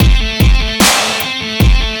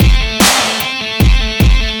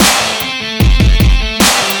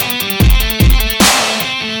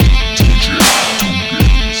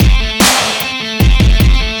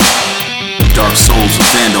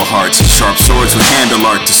Swords with handle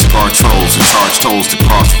art to scar trolls and charge tolls to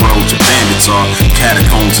crossroads where bandits are.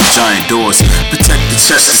 Catacombs and giant doors protect the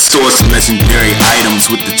chest and stores of legendary items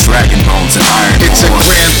with the dragon bones and iron ore. It's a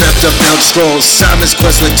grand theft of Elder Scrolls, Simon's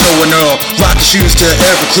Quest with Toe and Earl, rocket shoes to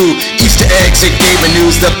every clue, Easter eggs and gaming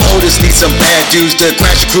news. The POTUS need some bad dudes to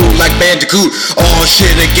crash your crew like Bandicoot. All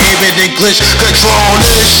shit and gaming English, control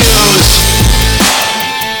issues.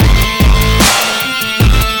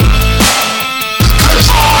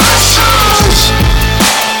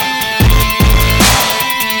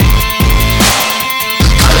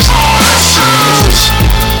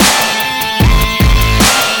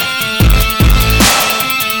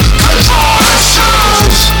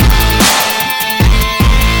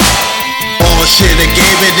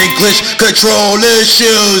 English control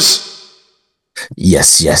issues.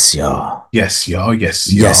 Yes, y'all. Yes, y'all.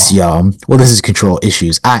 Yes, y'all. Well, this is Control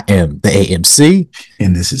Issues. I am the AMC.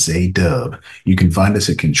 And this is A-Dub. You can find us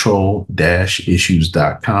at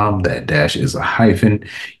control-issues.com. That dash is a hyphen.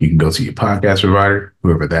 You can go to your podcast provider,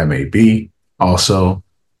 whoever that may be. Also,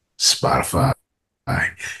 Spotify.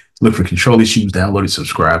 Look for Control Issues, download it,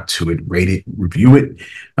 subscribe to it, rate it, review it.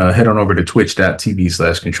 Head on over to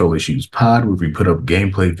twitch.tv/Control Issues Pod, where we put up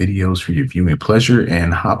gameplay videos for your viewing pleasure,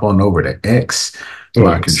 and hop on over to X.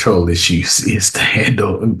 My Control Issues is the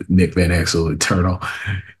handle. Nick Van Axel, Eternal,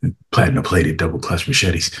 platinum plated double clutch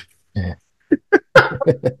machetes. Yeah.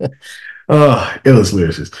 Oh,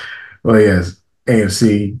 illustrious. Well, yes,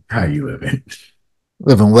 AMC, how you living?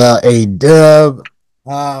 Living well, A-Dub.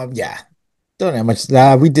 Yeah. Don't have much.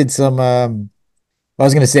 We did some. I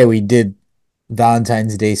was gonna say we did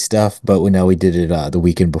Valentine's Day stuff, but we know we did it the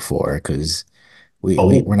weekend before because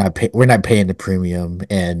we're not paying the premium,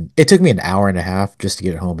 and it took me an hour and a half just to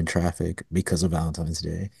get home in traffic because of Valentine's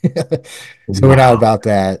Day. So we're not about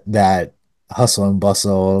that hustle and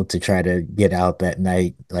bustle to try to get out that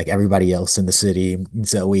night like everybody else in the city. And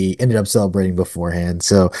so we ended up celebrating beforehand.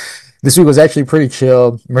 So this week was actually pretty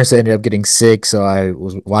chill. Marissa ended up getting sick, so I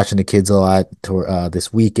was watching the kids a lot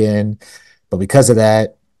this weekend. But because of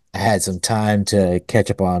that, I had some time to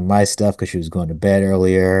catch up on my stuff because she was going to bed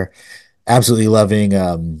earlier. Absolutely loving.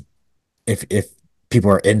 If people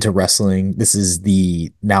are into wrestling, this is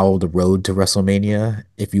the road to WrestleMania,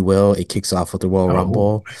 if you will. It kicks off with the Royal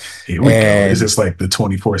Rumble. Here we go. Is this like the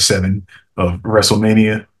 24/7 of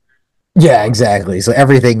WrestleMania? Yeah, exactly. So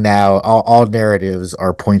everything now, all narratives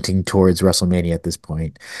are pointing towards WrestleMania at this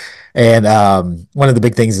point. And one of the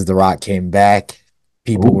big things is The Rock came back.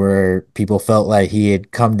 People felt like he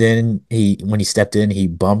had come in. When he stepped in, he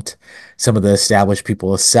bumped some of the established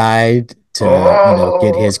people aside to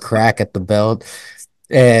get his crack at the belt.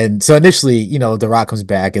 And so initially, The Rock comes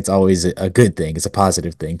back. It's always a good thing. It's a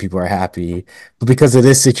positive thing. People are happy. But because of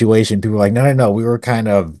this situation, people are like, no.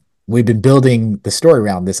 We've been building the story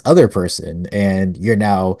around this other person, and you're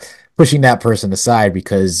now pushing that person aside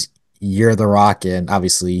because you're The Rock, and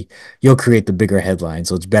obviously you'll create the bigger headline,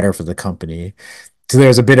 so it's better for the company. So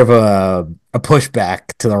there's a bit of a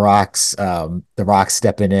pushback to The Rock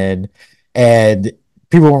stepping in, and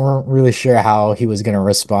people weren't really sure how he was going to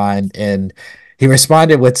respond, and he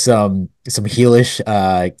responded with some heelish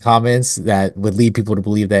comments that would lead people to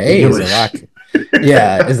believe that, hey, is The Rock.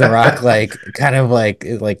 Yeah, is The Rock like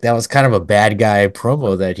that was kind of a bad guy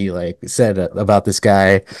promo that he said about this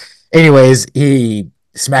guy. Anyways, he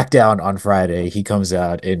SmackDown on Friday, he comes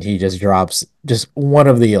out and he just drops just one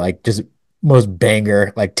of the just most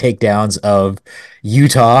banger takedowns of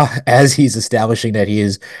Utah as he's establishing that he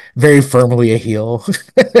is very firmly a heel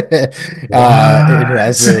in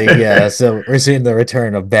wrestling. Yeah, so we're seeing the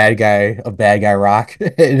return of bad guy Rock,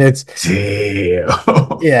 and it's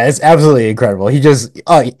it's absolutely incredible.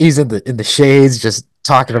 He's in the shades just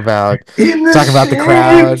talking about the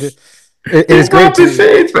crowd. It is great to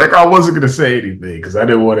shades back. I wasn't going to say anything because I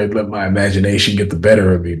didn't want to let my imagination get the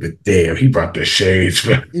better of me. But damn, he brought the shades.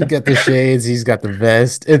 He's got the shades. He's got the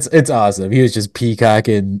vest. It's awesome. He was just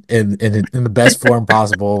peacocking in the best form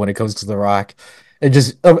possible when it comes to The Rock, and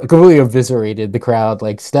just completely eviscerated the crowd.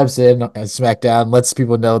 Steps in on SmackDown, lets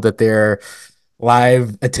people know that their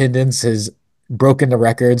live attendance has broken the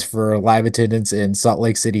records for live attendance in Salt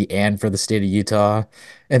Lake City and for the state of Utah.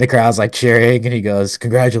 And the crowd's cheering, and he goes,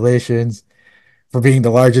 "Congratulations for being the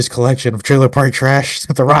largest collection of trailer park trash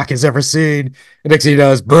that The Rock has ever seen." And next thing he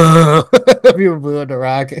knows, boo! People booing The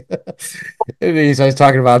Rock. And then he starts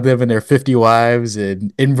talking about them and their 50 wives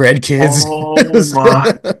and inbred kids. Oh my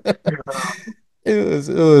It was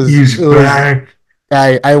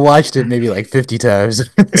I watched it maybe 50 times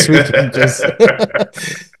this weekend. Just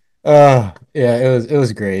yeah, it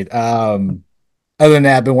was great. Other than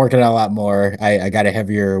that, I've been working out a lot more. I got a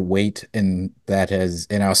heavier weight, and I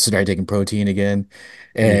also started taking protein again.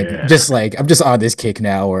 And Yeah. just like I'm just on this kick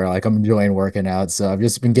now where like I'm enjoying working out. So I've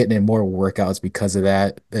just been getting in more workouts because of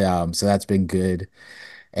that. So that's been good.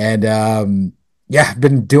 And yeah, I've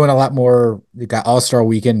been doing a lot more. We got All-Star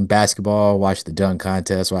Weekend in basketball, watched the dunk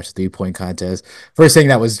contest, watched the three-point contest. First thing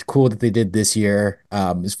that was cool that they did this year,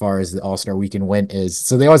 as far as the All-Star Weekend went, is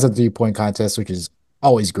so they always have three-point contest, which is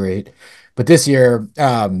always great. But this year,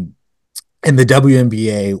 in the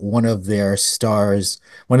WNBA, one of their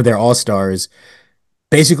all-stars,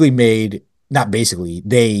 basically made not basically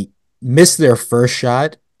they missed their first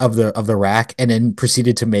shot of the rack and then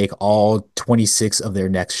proceeded to make all 26 of their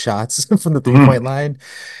next shots from the three-point Mm. line.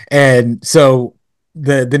 And so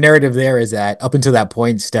the narrative there is that up until that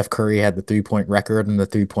point, Steph Curry had the three-point record in the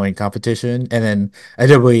three-point competition, and then a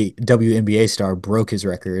WNBA star broke his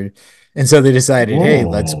record. And so they decided, hey,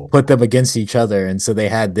 let's Oh. put them against each other. And so they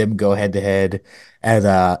had them go head to head at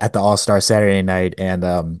the All-Star Saturday night.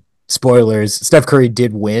 And spoilers, Steph Curry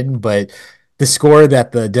did win, but the score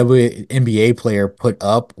that the WNBA player put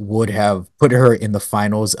up would have put her in the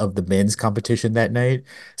finals of the men's competition that night.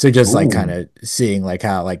 So just like kind Ooh. of seeing like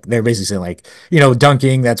how like they're basically saying like,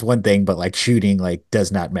 dunking, that's one thing, but like shooting like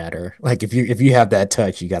does not matter. Like if you have that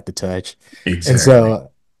touch, you got the touch. And Exactly.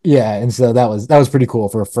 so yeah, and so that was pretty cool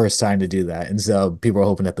for a first time to do that. And so people are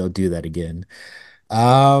hoping that they'll do that again.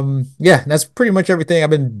 Yeah, that's pretty much everything. I've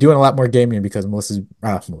been doing a lot more gaming because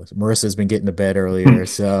Marissa's been getting to bed earlier.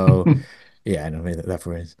 So yeah, I know maybe that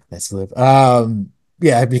for that's live.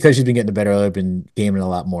 Yeah, because she's been getting to bed earlier, I've been gaming a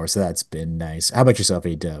lot more. So that's been nice. How about yourself,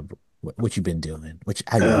 A-Dub? What you been doing?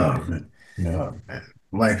 How your week Oh, been? man. No, man.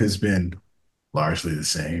 Life has been largely the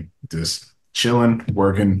same. Just chilling,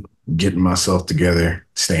 working, getting myself together,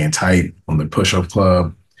 staying tight on the push-up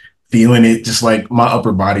club, feeling it just like my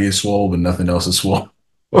upper body is swole, but nothing else is swole.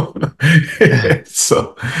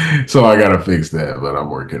 so so I gotta fix that, but I'm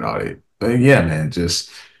working on it. But yeah, man, just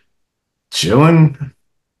chilling,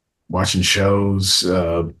 watching shows,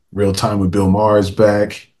 real time with Bill Maher's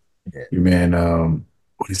back. Your man,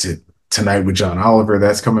 what is it? Tonight with John Oliver,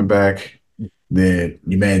 that's coming back. Then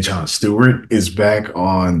your man John Stewart is back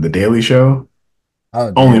on the Daily Show.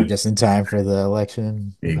 Oh, damn, Only just in time for the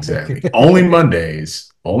election. exactly. Only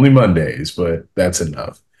Mondays, but that's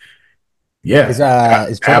enough. Is Yeah.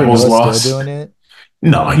 is Trevor Apple's Noah still lost. doing it?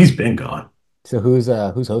 No, he's been gone. So who's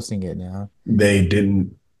hosting it now? They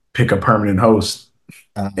didn't pick a permanent host,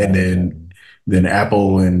 and Okay. then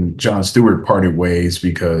Apple and John Stewart parted ways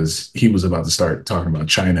because he was about to start talking about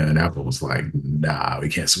China, and Apple was like, "Nah, we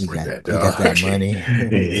can't We support got that, we got dog. that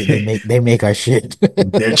money. They make our shit.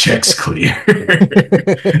 Their checks clear."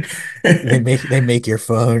 They make your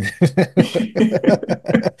phone.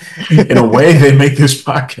 In a way, they make this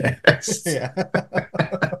podcast. Yeah.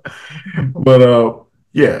 But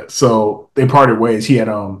yeah, so they parted ways. He had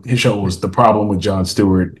his show was The Problem with Jon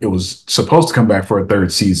Stewart. It was supposed to come back for a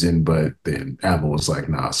third season, but then Apple was like,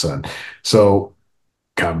 nah, son. So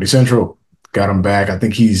Comedy Central got him back. I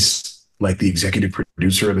think he's like the executive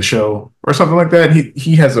producer of the show or something like that.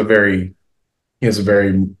 He has a very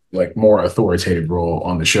like more authoritative role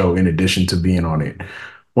on the show in addition to being on it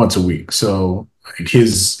once a week. So like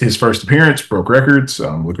his first appearance broke records.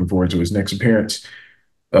 I'm looking forward to his next appearance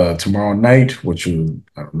tomorrow night, which I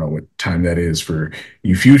don't know what time that is for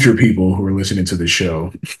you future people who are listening to the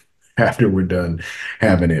show after we're done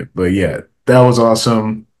having it. But yeah, that was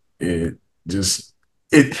awesome. It just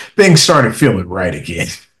it things started feeling right again.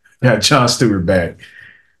 Got Jon Stewart back.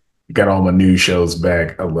 Got all my new shows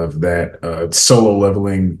back. I love that. Solo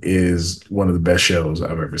Leveling is one of the best shows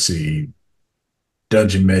I've ever seen.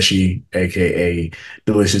 Dungeon Meshi, aka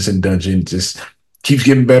Delicious in Dungeon, just keeps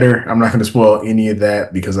getting better. I'm not going to spoil any of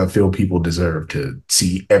that because I feel people deserve to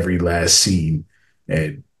see every last scene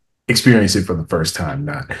and experience it for the first time,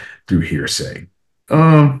 not through hearsay.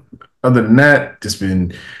 Um, Other than that, just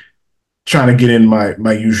been trying to get in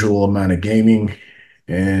my usual amount of gaming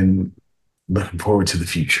and looking forward to the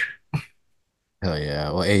future. Hell yeah.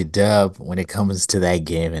 Well, hey, Dub, when it comes to that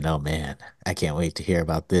game, and oh man, I can't wait to hear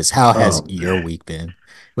about this. How has Um, your week been?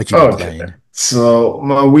 What you been Okay. playing? So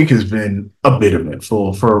my week has been a bit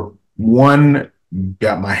eventful. For one,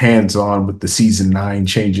 got my hands on with the season 9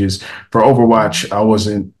 changes. For Overwatch, I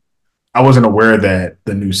wasn't aware that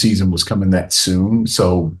the new season was coming that soon.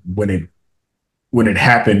 So when it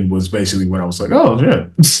happened was basically when I was like, oh yeah,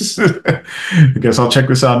 I guess I'll check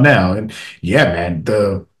this out now. And yeah, man,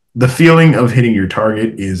 the feeling of hitting your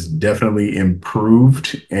target is definitely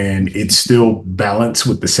improved and it's still balanced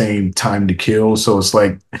with the same time to kill. So it's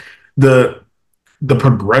like the the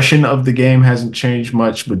progression of the game hasn't changed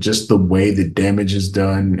much, but just the way the damage is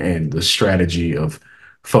done and the strategy of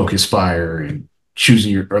focus fire and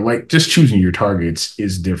choosing your or like just choosing your targets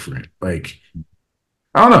is different. Like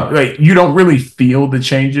I don't know, like you don't really feel the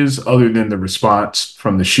changes other than the response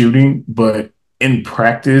from the shooting, but in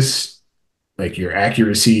practice, like your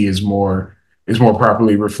accuracy is more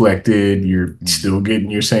properly reflected. You're Mm. still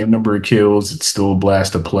getting your same number of kills. It's still a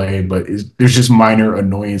blast to play, but there's just minor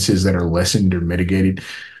annoyances that are lessened or mitigated.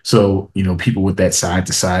 So, people with that side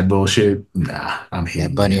to side bullshit, nah, I'm Yeah,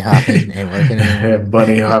 hitting bunny you. hopping ain't working anymore.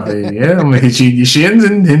 Bunny hopping, yeah, I'm gonna hit you in your shins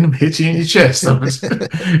and then hit you in your chest. I'm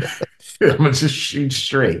gonna just shoot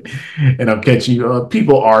straight, and I'm catching you.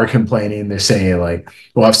 People are complaining. They're saying like,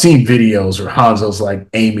 "Well, I've seen videos where Hanzo's like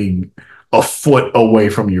aiming a foot away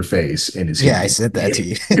from your face and is Yeah, I hitting sent that to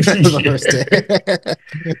you." you the first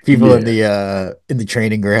day. People Yeah. in the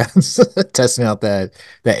training grounds testing out that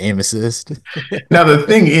aim assist. Now the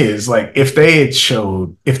thing is, like, if they had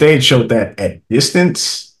showed that at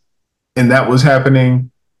distance and that was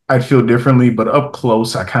happening, I'd feel differently. But up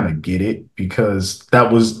close, I kind of get it because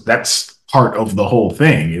that's part of the whole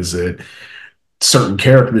thing is that certain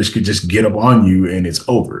characters could just get up on you and it's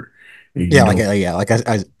over. You Yeah, don't,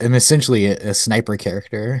 I am essentially a sniper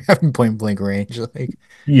character having point blank range, like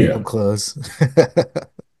yeah. up close.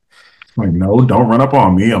 Like, no, don't run up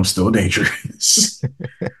on me. I'm still dangerous.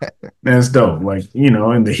 That's dope. Like,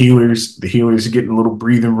 and the healers are getting a little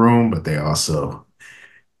breathing room, but they also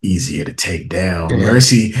easier to take down. Yeah,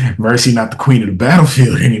 Mercy, not the queen of the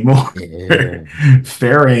battlefield anymore. yeah,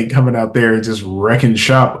 Fair ain't coming out there and just wrecking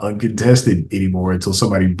shop uncontested anymore until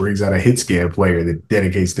somebody brings out a hit scan player that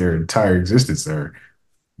dedicates their entire existence there.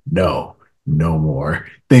 No, no more.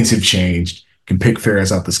 Things have changed. Can pick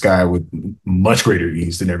Ferris out the sky with much greater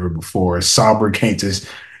ease than ever before. Sombra can't just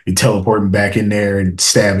be teleporting back in there and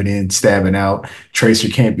stabbing in, stabbing out. Tracer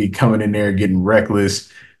can't be coming in there getting reckless.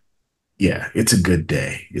 Yeah, it's a good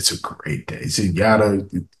day. It's a great day. So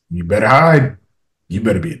you better hide. You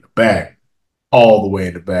better be in the back, all the way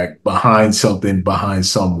in the back, behind something, behind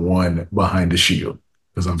someone, behind the shield,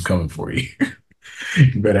 because I'm coming for you.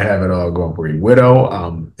 You better have it all going for you. Widow,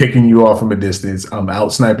 I'm picking you off from a distance. I'm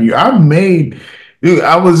out sniping you. Dude,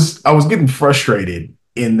 I was getting frustrated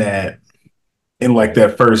in like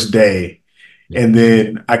that first day. yeah. And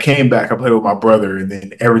then I came back, I played with my brother, and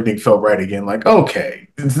then everything felt right again. Like, okay,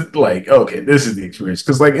 this is the experience.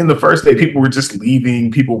 Because like in the first day, people were just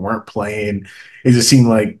leaving, people weren't playing. It just seemed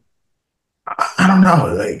like I don't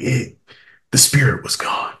know, the spirit was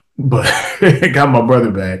gone. But I got my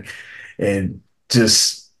brother back, and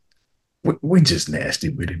just we just nasty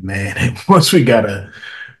with it, man. And once we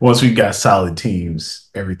got solid teams,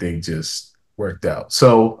 everything just worked out.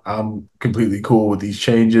 So I'm completely cool with these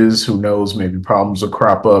changes. Who knows? Maybe problems will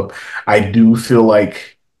crop up. I do feel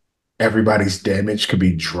like everybody's damage could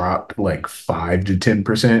be dropped like 5 to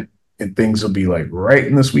 10%, and things will be like right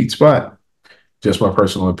in the sweet spot. Just my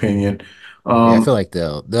personal opinion. Yeah, I feel Um, like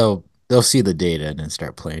they'll see the data and then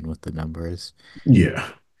start playing with the numbers. yeah.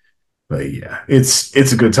 But yeah, it's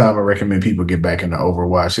a good time. I recommend people get back into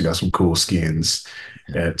Overwatch. They got some cool skins.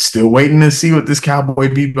 Still waiting to see what this Cowboy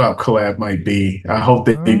Bebop collab might be. I hope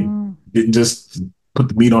they Mm. didn't just put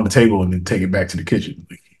the meat on the table and then take it back to the kitchen.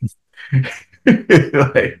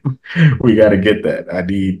 Like, we got to get that. I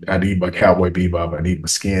need my Cowboy Bebop. I need my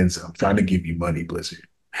skins. I'm trying to give you money, Blizzard.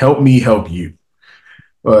 Help me help you.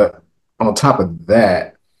 But on top of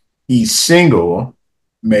that, he's single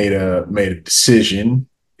made a decision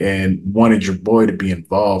and wanted your boy to be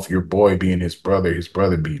involved, your boy being his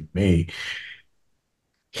brother being me.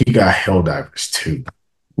 He got Helldivers too,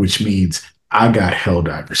 which means I got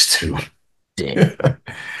Helldivers too. Damn.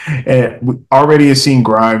 And we already have seen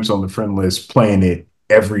Grimes on the friend list playing it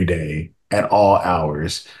every day at all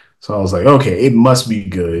hours. So I was like, okay, it must be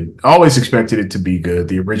good. I always expected it to be good.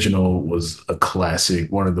 The original was a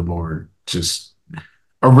classic, one of the more just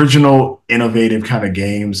original, innovative kind of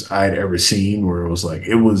games I'd ever seen, where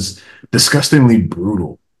it was disgustingly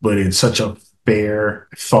brutal, but in such a fair,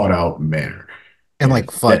 thought out manner. And And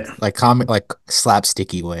like fun, that, like comic, like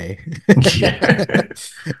slapsticky way. yeah.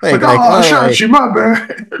 Like, Like, oh, I oh, shot like, you, my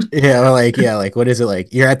bad. yeah, or like, yeah, like, what is it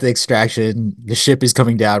like? You're at the extraction, the ship is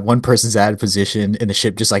coming down, one person's out of position, and the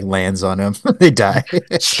ship just like lands on them. They die.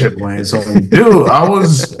 Shit lands on you. Dude, I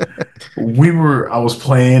was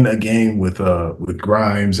playing a game with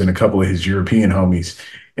Grimes and a couple of his European homies,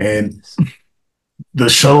 and the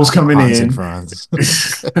show's coming Hans and in. Franz. The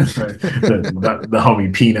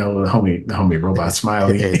homie Pino, the homie Robot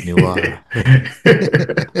Smiley, Ed Noir.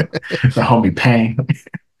 the homie Pang.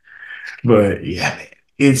 But yeah,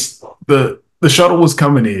 it's the shuttle was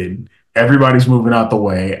coming in. Everybody's moving out the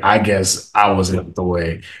way. I guess I was out the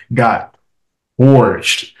way. Got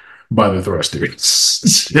torched by the thrusters.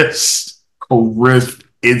 Just crisp,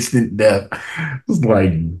 instant death. It's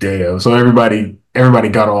like, damn. So everybody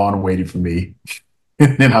got on and waited for me.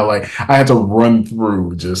 And then I had to run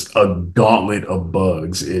through just a gauntlet of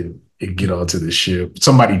bugs and get onto the ship.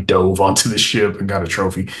 Somebody dove onto the ship and got a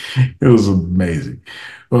trophy. It was amazing.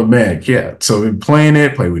 But man, yeah. So in playing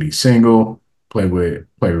it, play with each single, play with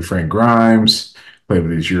Frank Grimes, play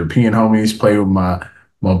with his European homies, play with my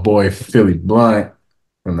boy Philly Blunt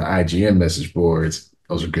from the IGN message boards.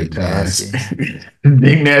 Those are good Big times. Nasty.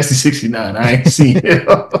 Big Nasty 69. I ain't seen him.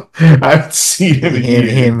 I haven't seen him in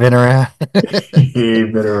years. He ain't been around. He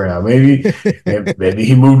ain't been around. Maybe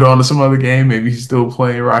he moved on to some other game. Maybe he's still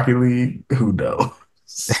playing Rocket League. Who knows?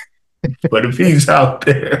 But if he's out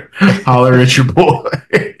there, holler at your boy.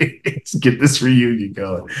 Let's get this reunion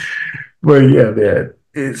going. But yeah, man,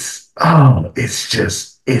 it's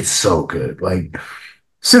so good. Like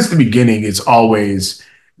since the beginning, it's always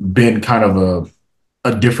been kind of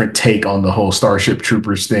a different take on the whole Starship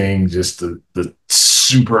Troopers thing, just the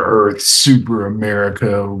super Earth, super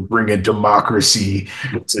America, bringing democracy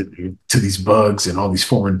to these bugs and all these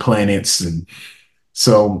foreign planets. And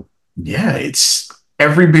so, yeah, it's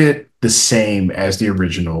every bit the same as the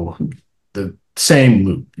original, the same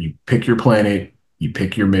loop. You pick your planet, you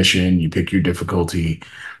pick your mission, you pick your difficulty,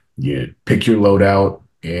 you pick your loadout,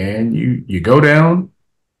 and you go down,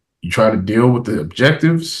 you try to deal with the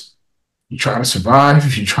objectives, you try to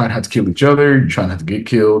survive, you try not to kill each other, you try not to get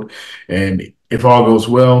killed. And if all goes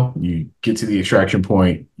well, you get to the extraction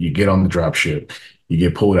point, you get on the drop ship, you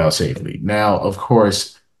get pulled out safely. Now, of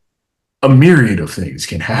course, a myriad of things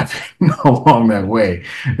can happen along that way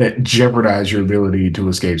that jeopardize your ability to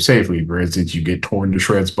escape safely. For instance, you get torn to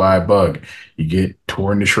shreds by a bug, you get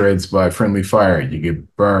torn to shreds by friendly fire, you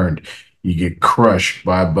get burned, you get crushed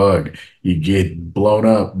by a bug, you get blown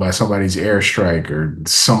up by somebody's airstrike or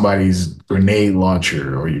somebody's grenade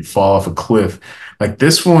launcher, or you fall off a cliff. Like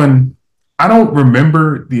this one, I don't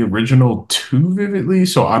remember the original too vividly,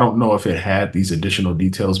 so I don't know if it had these additional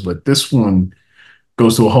details, but this one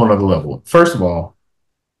goes to a whole nother level. First of all,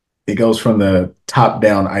 it goes from the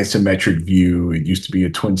top-down isometric view. It used to be a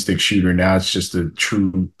twin-stick shooter. Now it's just a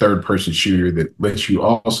true third-person shooter that lets you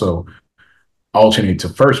also alternate to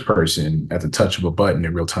first person at the touch of a button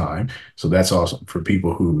in real time. So that's awesome for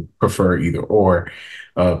people who prefer either or.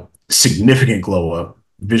 Significant glow up.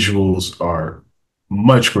 Visuals are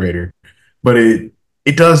much greater, but it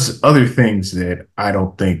does other things that I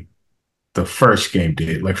don't think the first game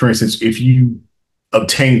did. Like for instance, if you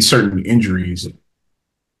obtain certain injuries,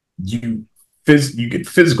 you you get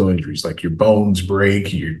physical injuries, like your bones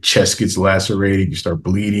break, your chest gets lacerated, you start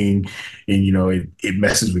bleeding, and it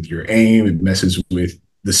messes with your aim, it messes with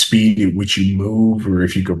the speed at which you move, or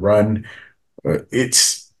if you could run.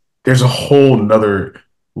 It's There's a whole nother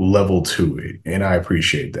level to it, and I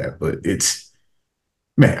appreciate that. But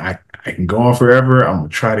man, I can go on forever. I'm gonna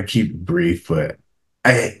try to keep it brief, but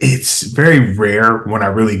it's very rare when I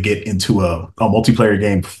really get into a multiplayer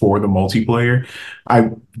game for the multiplayer. I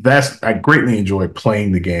greatly enjoy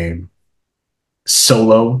playing the game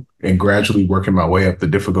solo and gradually working my way up the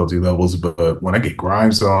difficulty levels. But when I get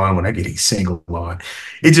Grimes on, when I get a single on,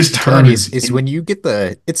 it just turns. It's when you get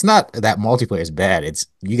it's not that multiplayer is bad. It's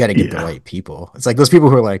you got to get the Yeah, right people. It's like those people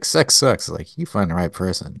who are like, sex sucks. Like you find the right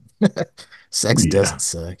person. Sex yeah. doesn't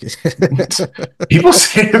suck. People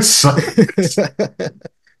say it sucks,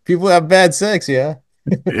 People have bad sex, yeah.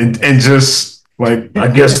 and just like I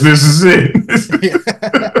guess this is Yeah.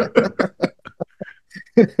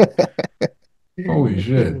 it. Holy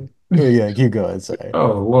shit! Yeah, keep going. Sorry.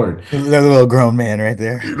 Oh Lord. There's a little grown man right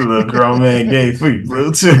there. The grown man gay feet,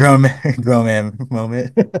 bro. Grown man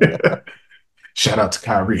moment. Shout out to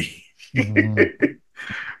Kyrie. Mhm.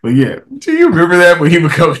 But yeah, do you remember that when he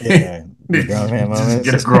would come Yeah, in? the grown man Just moment.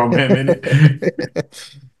 get a grown man in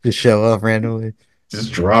it. Just show up randomly.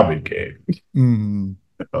 Just drop it, game. Mm.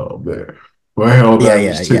 Oh man. Well, Yeah, that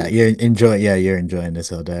yeah, was yeah. too. You're enjoying this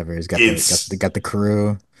Helldivers. It's Got the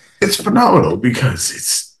crew. it's phenomenal because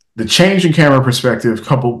it's the change in camera perspective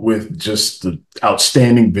coupled with just the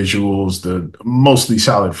outstanding visuals, the mostly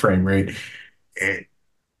solid frame rate.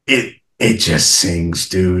 It just sings,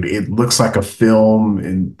 dude. It looks like a film,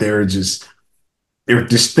 and there are just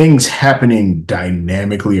things happening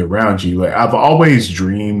dynamically around you. Like I've always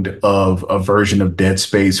dreamed of a version of Dead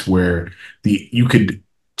Space where the you could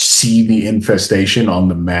see the infestation on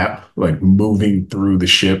the map, like moving through the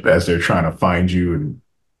ship as they're trying to find you and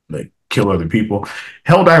like kill other people.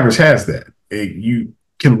 Helldivers has that. You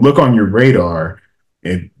can look on your radar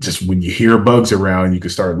And just when you hear bugs around, you can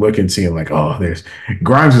start looking, seeing like, oh, there's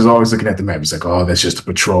Grimes is always looking at the map. He's like, oh, that's just a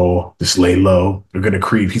patrol. Just lay low. We're gonna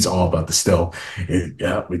creep. He's all about the stealth. And,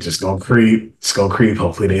 yeah, we're just gonna creep. Just gonna creep.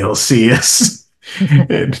 Hopefully they don't see us.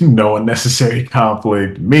 And no unnecessary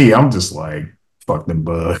conflict. Me, I'm just like, fuck them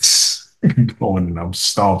bugs. Going and I'm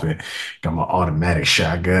stomping. Got my automatic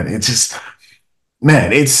shotgun. It's just,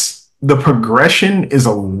 man, it's the progression is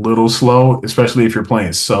a little slow, especially if you're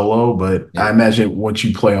playing solo. But I Yeah. imagine once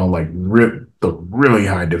you play on like the really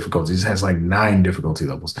high difficulties, it has like 9 difficulty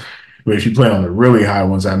levels. But if you play on the really high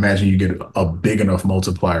ones, I imagine you get a big enough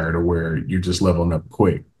multiplier to where you're just leveling up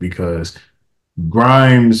quick because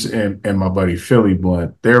Grimes and my buddy Philly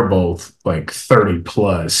Blunt, they're both like 30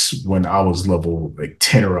 plus when I was level like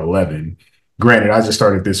 10 or 11. Granted, I just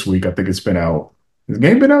started this week. I think it's been out. Has the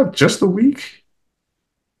game been out just a week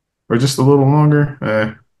or just a little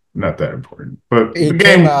longer? Not that important. But the It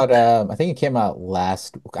came game, out, I think it came out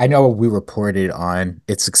last. I know we reported on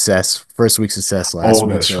its success, first week success last oh,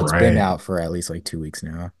 week, that's so it's been right. out for at least like 2 weeks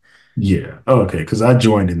now. Yeah. Okay. Because I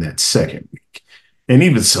joined in that second week. And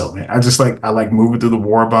even so, man, I like moving through the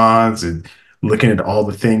war bonds and looking at all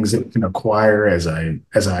the things that I can acquire as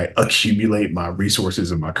I accumulate my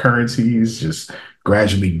resources and my currencies, just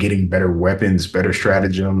gradually getting better weapons, better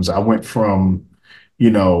stratagems. I went from,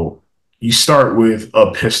 you know, you start with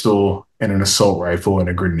a pistol and an assault rifle and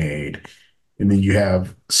a grenade. And then you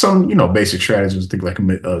have some, basic stratagems, think like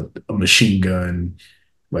a machine gun,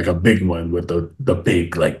 like a big one with the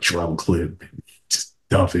big like drum clip, just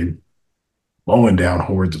dumping, mowing down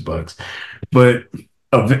hordes of bugs. But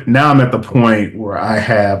now I'm at the point where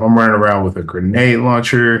I'm running around with a grenade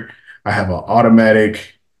launcher. I have an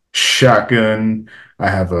automatic shotgun. I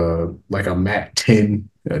have a Mac 10,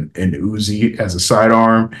 an Uzi as a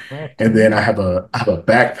sidearm, and then I have a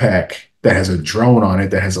backpack that has a drone on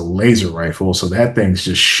it that has a laser rifle. So that thing's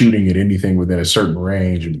just shooting at anything within a certain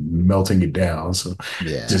range and melting it down. So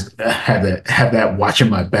Yeah. just have that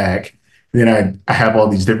watching my back. Then I have all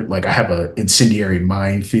these different, like I have a incendiary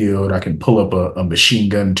minefield. I can pull up a machine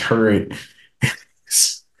gun turret.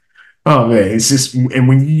 Oh man, it's just, and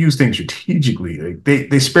when you use things strategically, like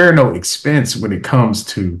they spare no expense when it comes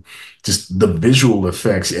to just the visual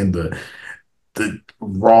effects and the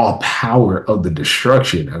raw power of the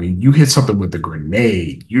destruction. I mean, you hit something with a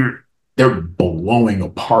grenade, they're blowing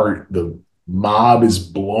apart. The mob is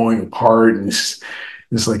blowing apart, and it's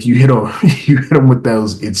like you hit them, you hit them with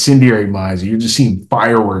those incendiary mines, and you're just seeing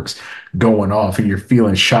fireworks going off, and you're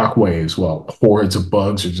feeling shockwaves while hordes of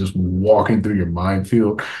bugs are just walking through your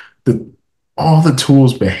minefield. The all the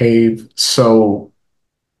tools behave so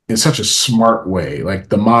in such a smart way. Like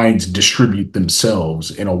the mines distribute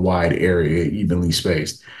themselves in a wide area, evenly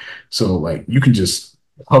spaced. So like you can just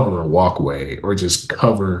cover a walkway or just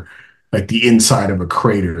cover like the inside of a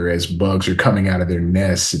crater as bugs are coming out of their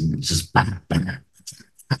nests and just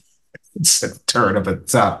turn up at the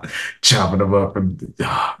top, chopping them up, and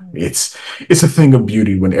it's a thing of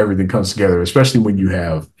beauty when everything comes together, especially when you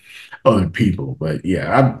have other people. But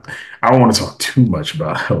yeah, I don't want to talk too much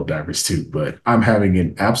about Helldivers 2, but I'm having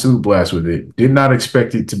an absolute blast with it. Did not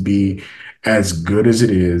expect it to be as good as it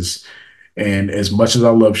is. And as much as I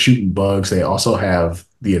love shooting bugs, they also have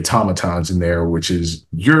the automatons in there, which is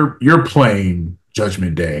you're playing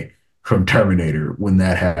Judgment Day from Terminator when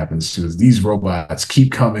that happens. Because these robots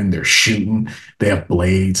keep coming, they're shooting, they have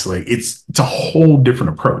blades. Like it's a whole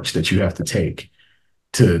different approach that you have to take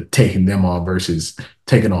to taking them on versus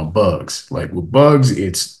taking on bugs. Like with bugs,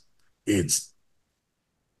 it's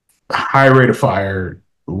high rate of fire,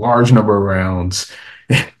 large number of rounds,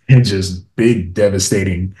 and just big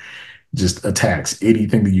devastating just attacks.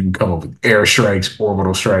 Anything that you can come up with, air strikes,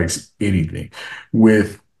 orbital strikes, anything.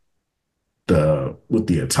 With the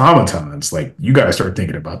automatons, like you got to start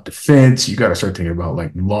thinking about defense. You got to start thinking about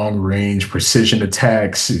like long range precision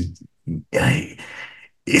attacks.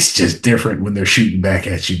 It's just different when they're shooting back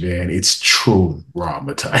at you, man. It's truly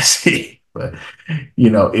traumatizing. But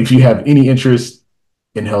if you have any interest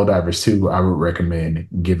in Helldivers 2, I would recommend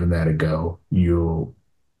giving that a go. You'll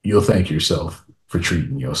thank yourself for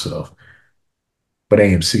treating yourself. But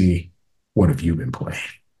AMC, what have you been playing?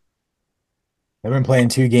 I've been playing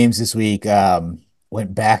 2 games this week.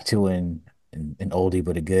 Went back to an oldie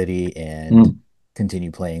but a goodie and Mm,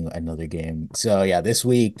 continue playing another game. So yeah, this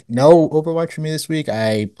week, no Overwatch for me this week.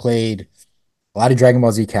 I played a lot of Dragon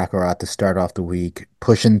Ball Z Kakarot to start off the week,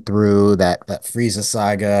 pushing through that Frieza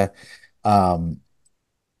saga. Um,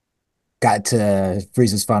 got to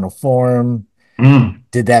Frieza's final form, mm.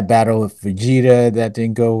 did that battle with Vegeta that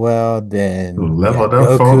didn't go well. Then we Leveled had up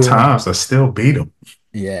four Goku. times. I still beat him.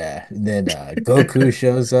 Yeah, and then Goku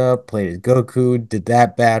shows up, played as Goku, did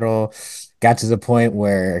that battle, got to the point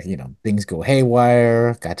where, things go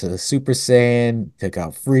haywire, got to the Super Saiyan, took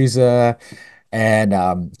out Frieza, and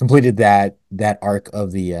completed that arc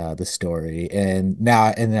of the story. And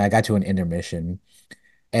then I got to an intermission.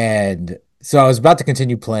 And so I was about to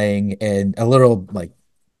continue playing, and a little like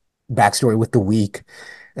backstory with the week.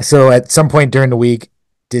 So at some point during the week,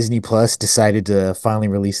 Disney Plus decided to finally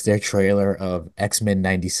release their trailer of X-Men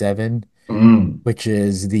 97, Mm, which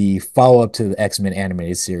is the follow-up to the X-Men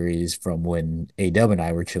animated series from when A-Dub and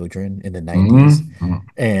I were children in the 90s. mm, mm.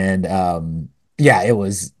 And yeah,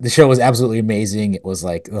 the show was absolutely amazing. It was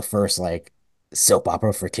like the first like soap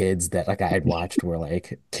opera for kids that like I had watched where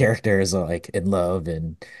like characters are like in love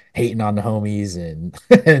and hating on the homies and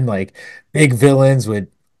and like big villains with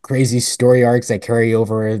crazy story arcs that carry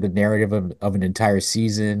over the narrative of an entire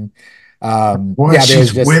season. Boy, Yeah, there was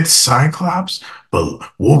she's just with Cyclops, but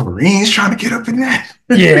Wolverine's trying to get up in that.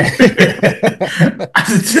 yeah.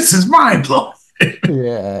 This is mind blowing.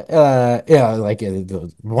 Yeah, yeah, like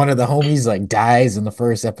one of the homies like dies in the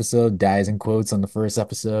first episode, dies in quotes on the first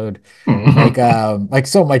episode. Like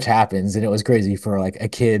so much happens, and it was crazy for like a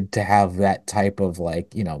kid to have that type of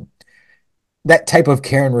like, that type of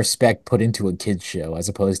care and respect put into a kids show as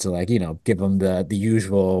opposed to like, give them the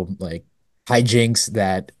usual like hijinks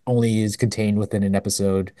that only is contained within an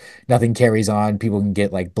episode. Nothing carries on. People can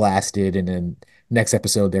get like blasted and then next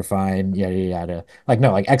episode they're fine. Yada yada yada. Like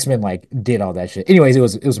no, like X-Men like did all that shit. Anyways, it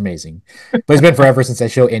was amazing. But it's been forever since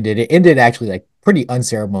that show ended. It ended actually like pretty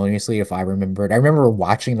unceremoniously if I remembered. I remember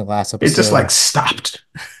watching the last It just like episode. stopped.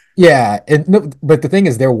 Yeah, and no, but the thing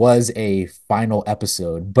is, there was a final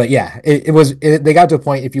episode. But yeah, they got to a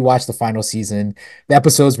point. If you watch the final season, the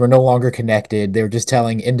episodes were no longer connected. They were just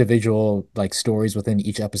telling individual like stories within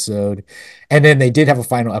each episode, and then they did have a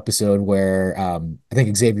final episode where I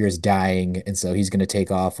think Xavier is dying, and so he's going to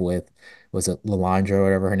take off with was it Lalandra or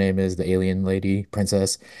whatever her name is, the alien lady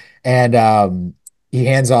princess, and he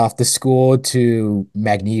hands off the school to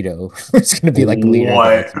Magneto. It's going to be like the leader of the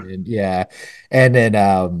What? X-Men. Yeah. And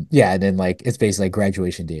then like it's basically like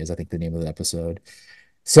graduation day is I think the name of the episode.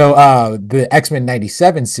 So the X-Men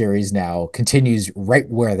 97 series now continues right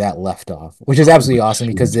where that left off, which is absolutely awesome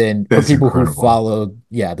because then for That's people who incredible. followed,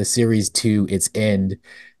 yeah, the series to its end,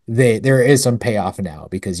 there is some payoff now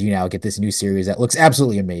because you now get this new series that looks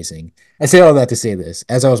absolutely amazing. I say all that to say this.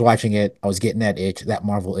 As I was watching it, I was getting that itch, that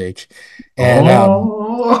Marvel itch. And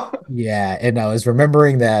Oh. yeah, and I was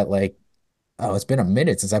remembering that like, oh, it's been a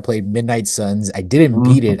minute since I played Midnight Suns. I didn't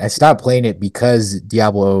beat it. I Mhm. stopped playing it because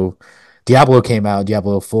Diablo came out,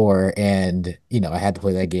 Diablo 4, and I had to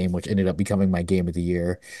play that game, which ended up becoming my game of the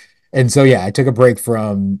year. And so yeah, I took a break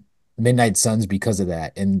from Midnight Suns because of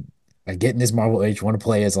that. And I get in this Marvel itch, want to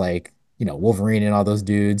play as like, Wolverine and all those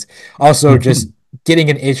dudes. Also just getting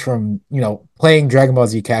an itch from, playing Dragon Ball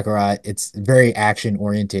Z Kakarot. It's very action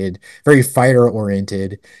oriented, very fighter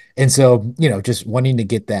oriented. And so, just wanting to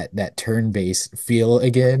get that turn-based feel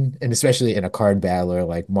again, and especially in a card battler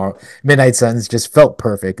like Midnight Suns just felt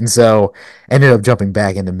perfect. And so ended up jumping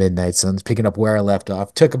back into Midnight Suns, picking up where I left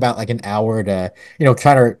off. Took about like an hour to,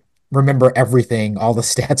 try to remember everything, all the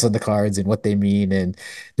stats on the cards and what they mean, and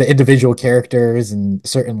the individual characters and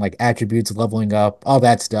certain like attributes leveling up, all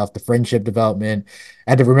that stuff, the friendship development.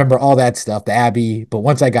 I had to remember all that stuff, the Abbey. But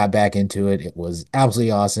once I got back into it, it was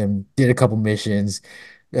absolutely awesome. Did a couple missions,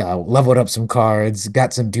 leveled up some cards,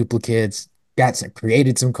 got some duplicates,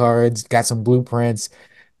 created some cards, got some blueprints,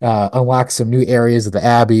 unlocked some new areas of the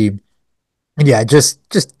Abbey. And yeah, just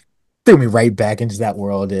threw me right back into that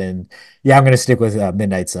world. And yeah, I'm gonna stick with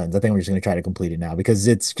Midnight Suns. I think we're just gonna try to complete it now because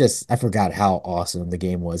it's just I forgot how awesome the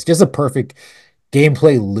game was. Just a perfect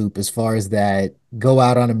gameplay loop as far as that. Go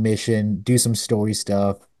out on a mission, do some story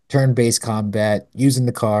stuff, turn-based combat, using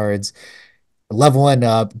the cards, leveling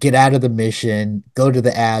up, get out of the mission, go to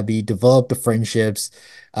the Abbey, develop the friendships,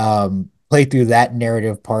 play through that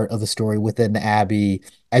narrative part of the story within the Abbey.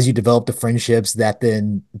 As you develop the friendships, that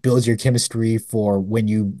then builds your chemistry for when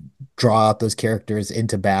you draw out those characters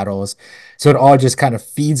into battles. So it all just kind of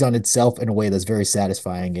feeds on itself in a way that's very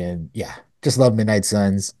satisfying. And yeah, just love Midnight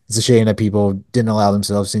Suns. It's a shame that people didn't allow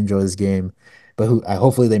themselves to enjoy this game. But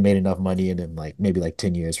hopefully they made enough money, and then like maybe like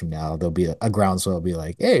 10 years from now there'll be a groundswell be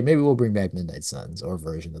like, hey, maybe we'll bring back Midnight Suns or a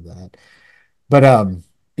version of that. But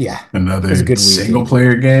yeah, it was a Another good week. single And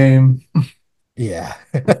player game, yeah.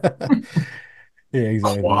 Yeah,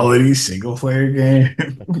 exactly. quality single player game,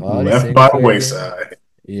 A quality left single by the player game. wayside.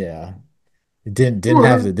 Yeah. It didn't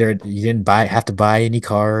have to there you didn't have to buy any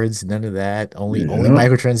cards, none of that. Only Yeah,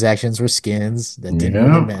 microtransactions were skins that didn't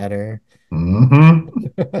really yeah. matter. Hmm.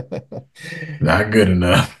 Not good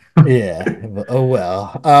enough. Yeah. Oh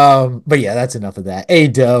well. But yeah, that's enough of that. Hey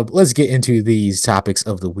Dub, let's get into these topics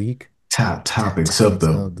of the week. Top topics of Topics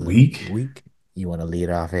the of the week. week. You want to lead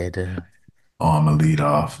off, hey Dub? Oh, I'm gonna lead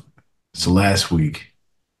off. So last week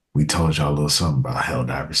we told y'all a little something about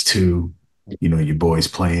Helldivers 2. You know, your boys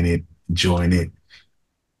playing it, enjoying it.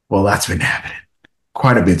 Well, that's been happening.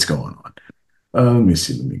 Quite a bit's going on. Let me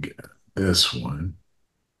see. Let me get this one.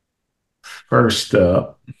 First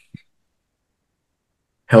up,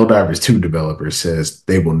 Helldivers 2 developer says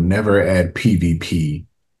they will never add PvP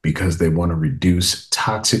because they want to reduce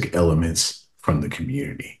toxic elements from the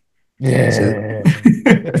community. So, Yeah.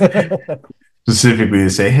 specifically, they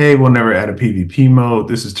say, hey, we'll never add a PvP mode.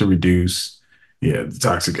 This is to reduce, yeah, the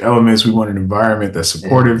toxic elements. We want an environment that's Yeah.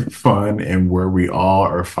 supportive, fun, and where we all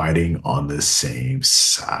are fighting on the same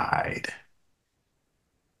side.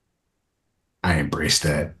 I embrace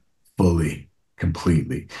that fully,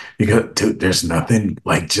 completely. Because dude, there's nothing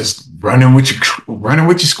like just running with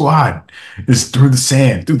your squad. Just through the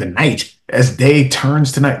sand, through the night. As day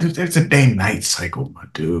turns to night, dude, there's a day-night cycle, my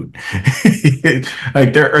dude.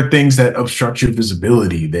 Like there are things that obstruct your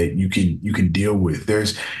visibility that you can deal with. There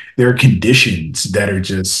are conditions that are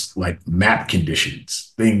just like map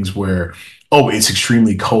conditions, things where oh, it's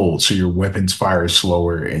extremely cold, so your weapons fire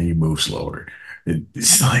slower and you move slower.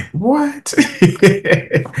 It's like what?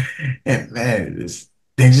 And man,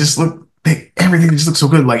 everything just looks so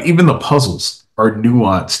good. Like even the puzzles are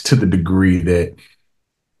nuanced to the degree that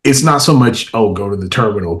it's not so much oh go to the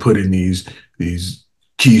terminal, put in these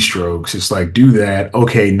keystrokes. It's like do that.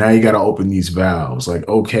 Okay, now you got to open these valves. Like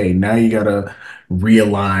okay, now you got to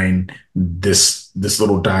realign this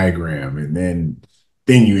little diagram, and then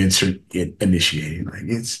you insert it initiating. Like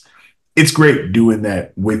it's great doing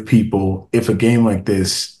that with people. If a game like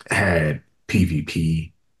this had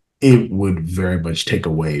PvP, it would very much take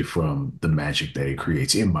away from the magic that it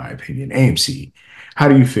creates, in my opinion. AMC, how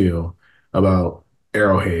do you feel about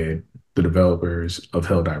Arrowhead, the developers of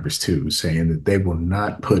Helldivers 2, saying that they will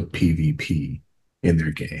not put PvP in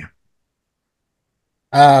their game?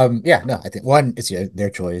 Yeah, no, I think one, it's their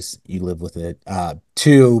choice. You live with it.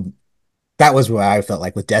 Two, that was where I felt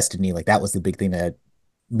like with Destiny, like that was the big thing that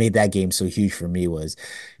made that game so huge for me was,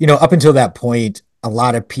 up until that point, a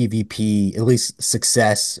lot of PvP, at least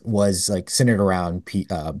success was like centered around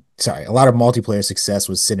a lot of multiplayer success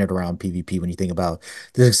was centered around PvP when you think about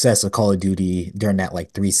the success of Call of Duty during that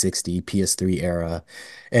like 360 PS3 era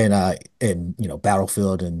and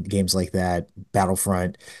Battlefield and games like that,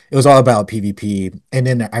 Battlefront. It was all about PvP. And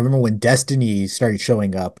then I remember when Destiny started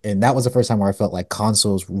showing up, and that was the first time where I felt like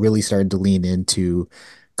consoles really started to lean into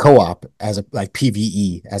co-op as a like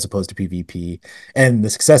PvE as opposed to PvP. And the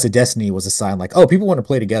success of Destiny was a sign like, oh, people want to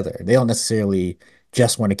play together. They don't necessarily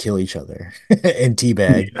just want to kill each other and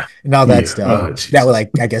teabag Yeah. and all that Yeah. stuff. Oh, That would Jesus. like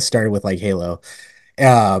I guess started with like Halo.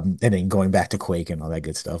 And then going back to Quake and all that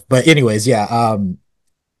good stuff. But anyways, yeah,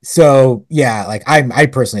 so yeah, like I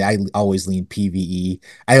personally I always lean PvE.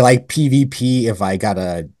 I like PvP if I got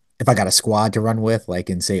a squad to run with, like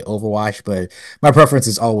in say Overwatch, but my preference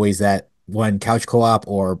is always that one couch co-op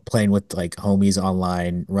or playing with like homies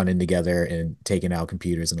online, running together and taking out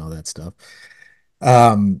computers and all that stuff.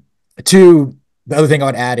 Um, two, the other thing I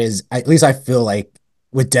would add is at least I feel like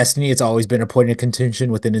with Destiny, it's always been a point of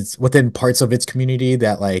contention within parts of its community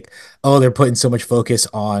that like, oh, they're putting so much focus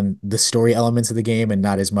on the story elements of the game and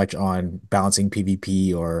not as much on balancing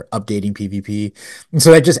PvP or updating PvP. And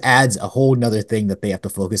so that just adds a whole nother thing that they have to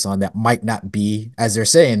focus on that might not be, as they're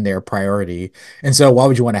saying, their priority. And so why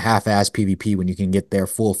would you want to half-ass PvP when you can get their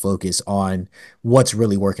full focus on what's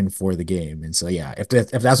really working for the game? And so yeah, if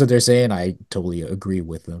that's what they're saying, I totally agree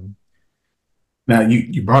with them. Now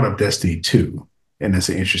you brought up Destiny 2, and that's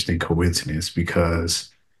an interesting coincidence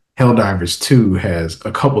because Helldivers 2 has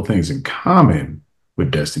a couple things in common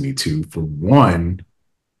with Destiny 2. For one,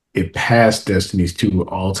 it passed Destiny's 2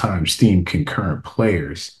 all-time Steam concurrent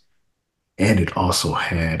players, and it also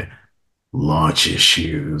had launch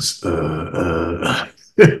issues. Yeah,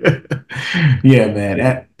 man,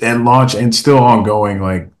 at launch and still ongoing,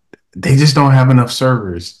 like they just don't have enough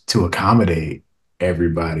servers to accommodate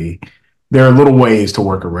everybody. There are little ways to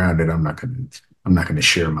work around it. I'm not gonna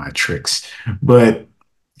share my tricks, but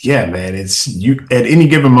yeah, man, it's you at any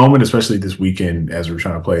given moment, especially this weekend as we're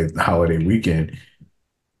trying to play the holiday weekend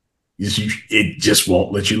it just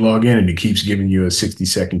won't let you log in and it keeps giving you a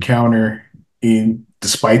 60-second counter. And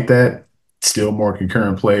despite that, still more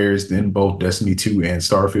concurrent players than both Destiny 2 and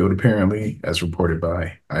Starfield, apparently, as reported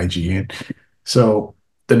by IGN. So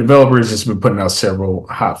the developers has been putting out several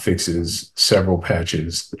hot fixes, several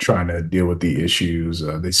patches, trying to deal with the issues.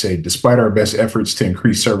 They say, despite our best efforts to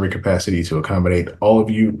increase server capacity to accommodate all of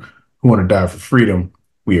you who want to die for freedom,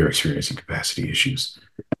 we are experiencing capacity issues.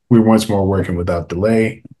 We're once more working without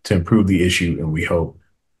delay to improve the issue, and we hope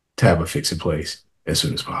to have a fix in place as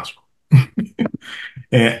soon as possible.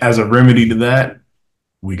 And as a remedy to that,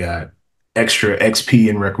 we got extra XP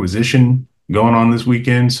and requisition going on this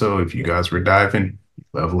weekend. So if you guys were diving,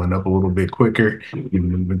 leveling up a little bit quicker, you're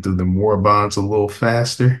moving through the war bonds a little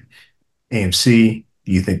faster. AMC,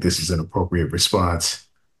 do you think this is an appropriate response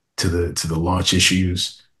to the launch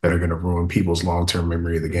issues that are going to ruin people's long-term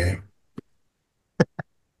memory of the game?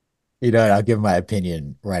 You know, I'll give my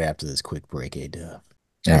opinion right after this quick break, A-Dub.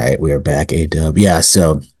 All right, we are back, A-Dub. Yeah,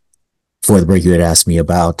 so before the break, you had asked me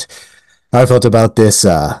about how I felt about this,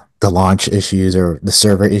 the launch issues or the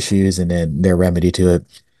server issues and then their remedy to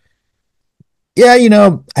it. Yeah,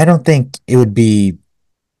 I don't think it would be.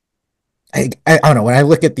 I don't know. When I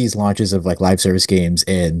look at these launches of like live service games,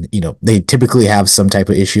 and they typically have some type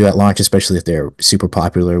of issue at launch, especially if they're super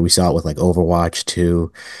popular. We saw it with like Overwatch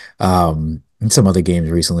 2, and some other games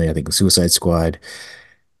recently. I think Suicide Squad.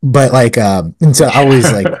 But like, and so I always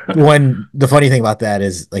like when the funny thing about that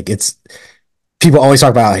is like it's people always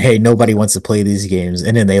talk about, hey, nobody wants to play these games,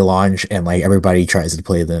 and then they launch and like everybody tries to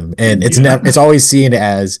play them, and it's never, it's always seen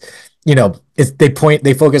as,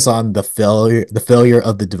 they focus on the failure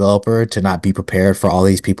of the developer to not be prepared for all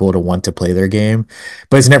these people to want to play their game,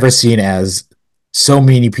 but it's never seen as so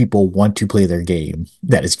many people want to play their game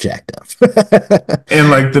that it's jacked up. And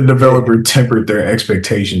like the developer tempered their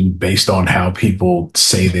expectation based on how people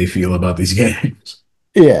say they feel about these games.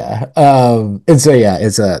 Yeah. And so yeah,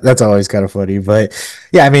 it's that's always kind of funny, but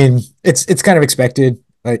yeah, I mean, it's kind of expected.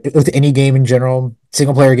 Like with any game in general,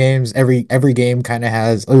 single player games, every game kind of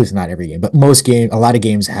has, at least not every game, but a lot of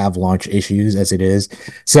games have launch issues as it is.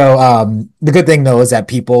 So the good thing though is that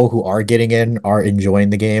people who are getting in are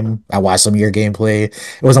enjoying the game. I watched some of your gameplay.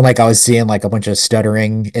 It wasn't like I was seeing like a bunch of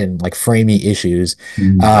stuttering and like framey issues.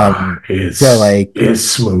 So like it's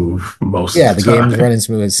smooth most yeah, of the the game's time. running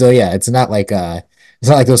smooth. So yeah, it's not like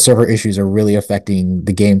those server issues are really affecting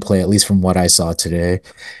the gameplay, at least from what I saw today.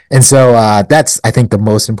 And so that's I think the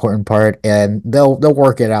most important part. And they'll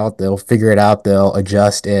work it out, they'll figure it out, they'll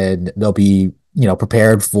adjust, and they'll be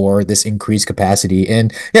prepared for this increased capacity.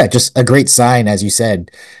 And yeah, just a great sign, as you said,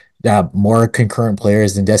 more concurrent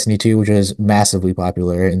players than Destiny 2, which is massively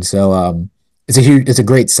popular. And so it's a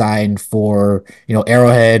great sign for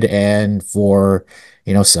Arrowhead and for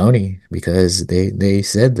Sony, because they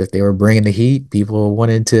said that they were bringing the heat. People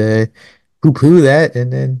wanted to poo-poo that,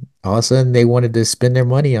 and then all of a sudden they wanted to spend their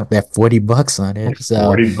money on that $40 on it. So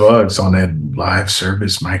 $40 on that live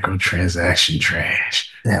service microtransaction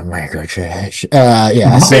trash. that micro trash.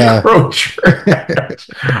 Yeah, so Micro trash.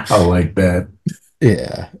 I like that.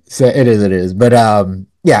 yeah, so it is. But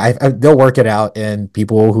yeah, they'll work it out, and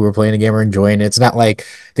people who are playing the game are enjoying it. It's not like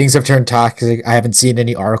things have turned toxic. I haven't seen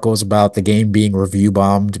any articles about the game being review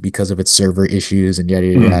bombed because of its server issues and yada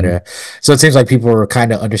yada Mhm. yada. So it seems like people are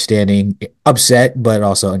kind of understanding, upset, but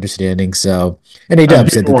also understanding. So, and And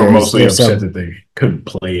A-Dub said people that were there's mostly there's upset some that they couldn't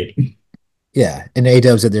play it. yeah, and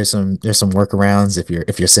A-Dub said there's some workarounds if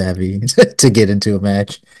you're savvy to get into a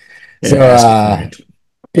match. Yeah, So that's the point.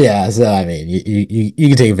 yeah, so I mean, you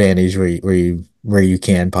can take advantage where you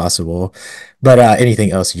can possible. But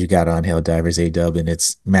anything else you got on Helldivers A-Dub and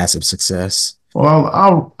its massive success? Well,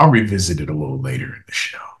 I'll revisit it a little later in the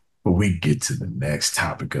show. But we get to the next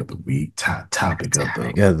topic of the week. Topic of the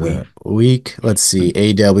Topic of week. the week. Let's see.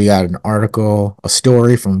 A-Dub, we got an article, a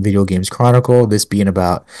story from Video Games Chronicle. This being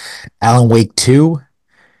about Alan Wake 2.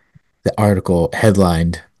 The article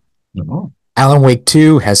headlined Oh, Alan Wake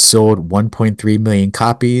 2 has sold 1.3 million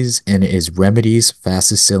copies and is Remedy's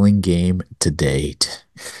fastest selling game to date.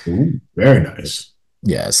 ooh, very nice.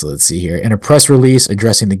 Yeah, so let's see here. In a press release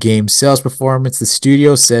addressing the game's sales performance, the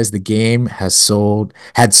studio says the game had sold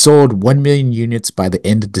 1 million units by the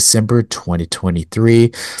end of December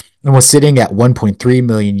 2023 and was sitting at 1.3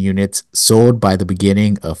 million units sold by the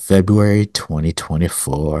beginning of February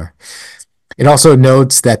 2024. It also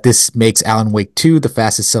notes that this makes Alan Wake 2 the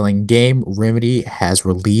fastest selling game Remedy has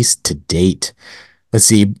released to date. Let's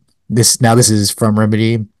see. This is from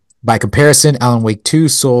Remedy. By comparison, Alan Wake 2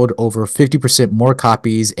 sold over 50% more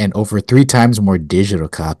copies and over 3 times more digital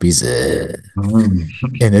copies Mm.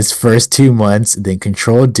 in its first 2 months than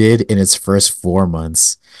Control did in its first 4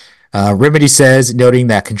 months. Remedy says, noting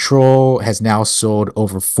that Control has now sold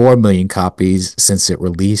over 4 million copies since it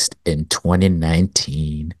released in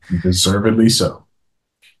 2019. Deservedly so.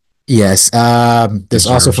 Yes, this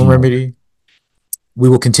also Deserves from more. Remedy. We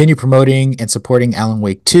will continue promoting and supporting Alan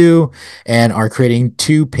Wake 2 and are creating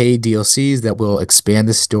 2 paid DLCs that will expand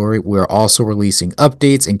the story. We're also releasing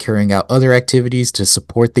updates and carrying out other activities to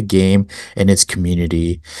support the game and its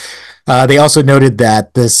community. They also noted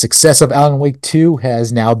that the success of Alan Wake 2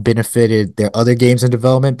 has now benefited their other games in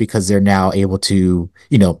development because they're now able to,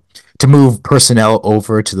 to move personnel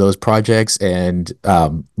over to those projects and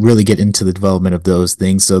really get into the development of those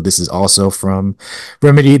things. So this is also from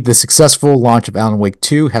Remedy. The successful launch of Alan Wake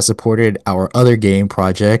 2 has supported our other game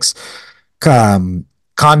projects,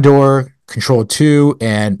 Condor, Control 2,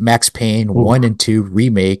 and Max Payne Ooh. 1 and 2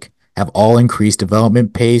 Remake have all increased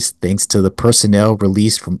development pace thanks to the personnel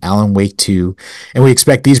released from Alan Wake 2, and we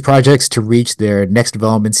expect these projects to reach their next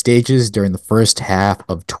development stages during the first half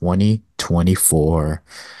of 2024.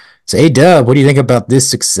 So, hey, Dub, what do you think about this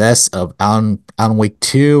success of Alan Wake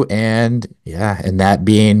 2 and that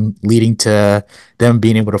being leading to them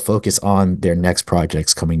being able to focus on their next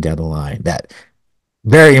projects coming down the line? That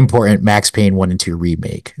very important Max Payne 1 and 2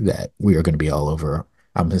 remake that we are going to be all over,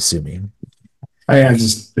 I'm assuming. I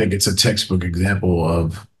just think it's a textbook example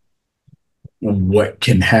of what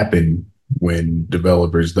can happen when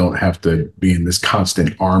developers don't have to be in this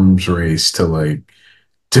constant arms race to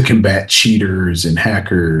combat cheaters and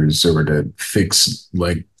hackers or to fix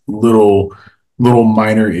like little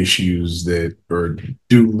minor issues that or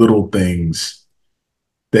do little things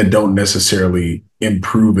that don't necessarily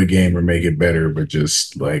improve a game or make it better, but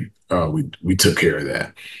just like, oh, we took care of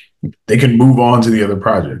that. They can move on to the other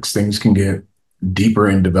projects. Things can get deeper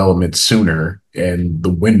in development sooner, and the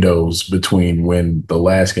windows between when the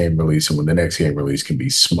last game release and when the next game release can be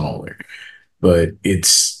smaller. But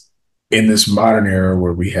it's in this modern era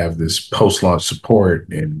where we have this post-launch support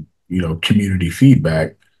and community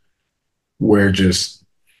feedback, where just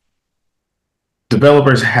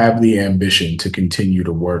developers have the ambition to continue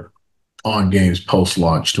to work on games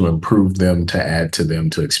post-launch to improve them, to add to them,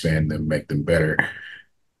 to expand them, make them better.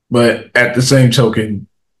 But at the same token,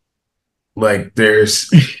 like there's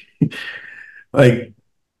like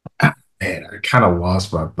man, I kind of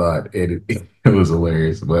lost my thought. It was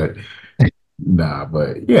hilarious, but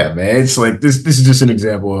but yeah, man, it's like this is just an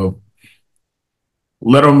example of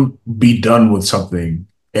let them be done with something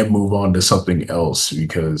and move on to something else,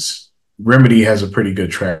 because Remedy has a pretty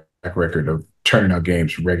good track record of turning out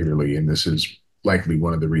games regularly, and this is likely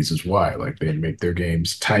one of the reasons why. Like they make their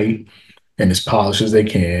games tight and as polished as they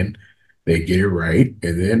can, they get it right,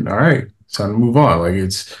 and then all right, it's time to move on. Like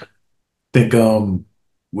it's think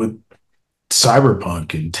with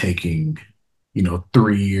Cyberpunk and taking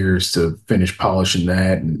 3 years to finish polishing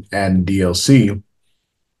that and adding DLC,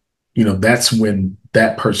 that's when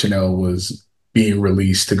that personnel was being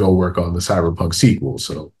released to go work on the Cyberpunk sequel.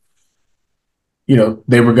 So,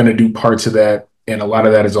 they were going to do parts of that, and a lot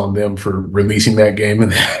of that is on them for releasing that game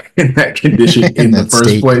in that condition in the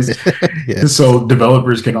first place. Yeah. So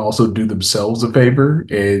developers can also do themselves a favor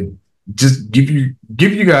and just give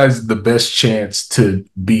you guys the best chance to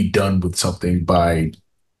be done with something by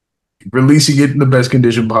releasing it in the best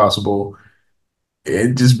condition possible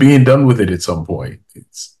and just being done with it at some point.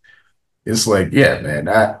 It's like, yeah, man,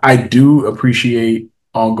 I do appreciate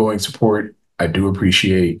ongoing support. I do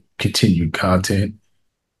appreciate continued content,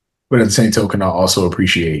 but at the same token, I also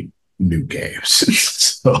appreciate new games.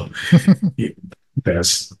 So yeah,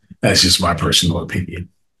 that's just my personal opinion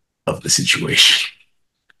of the situation.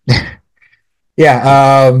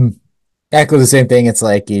 Yeah, echo the same thing. It's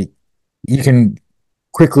like you can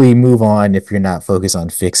quickly move on if you're not focused on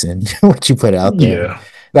fixing what you put out there. Yeah.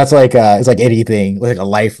 That's like it's like anything, like a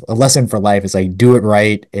lesson for life. It's like do it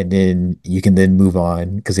right, and then you can then move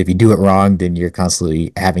on. Because if you do it wrong, then you're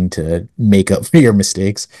constantly having to make up for your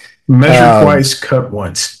mistakes. Measure twice, cut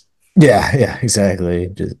once. Yeah, exactly.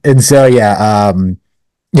 And so yeah,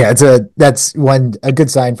 that's a good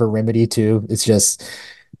sign for Remedy too. It's just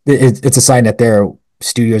it's a sign that their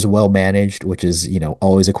studio is well managed, which is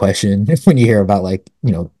always a question when you hear about like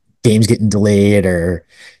games getting delayed or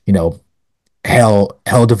you know hell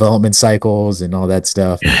development cycles and all that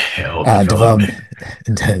stuff. Hell development.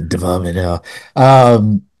 Development hell.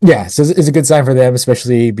 Yeah, so it's a good sign for them,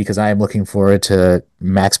 especially because I am looking forward to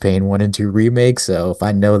Max Payne 1 and 2 remake. So if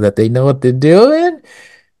I know that they know what they're doing,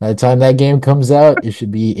 by the time that game comes out, it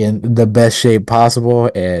should be in the best shape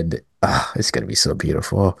possible, and it's gonna be so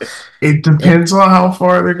beautiful. It depends on how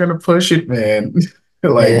far they're gonna push it, man.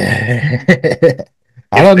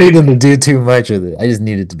 I don't need them to do too much with it. I just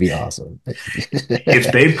need it to be awesome.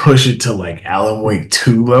 If they push it to like Alan Wake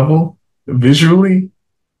 2 level visually,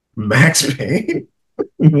 Max Payne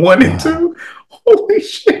 1 and 2, holy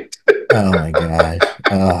shit. Oh my gosh.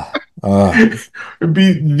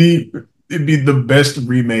 Be it'd be the best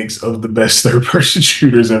remakes of the best third person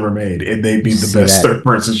shooters ever made, and they'd be the See best that? third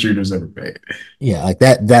person shooters ever made. Yeah, like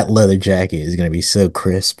that leather jacket is gonna be so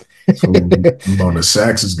crisp. So Mona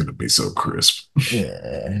Sachs is gonna be so crisp.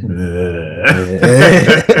 Yeah.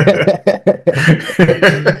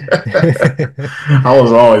 I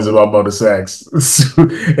was always about Mona Sachs.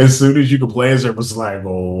 As soon as you could play as her, it was like,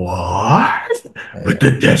 what? But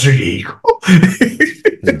the Desert Eagle.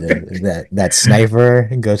 That sniper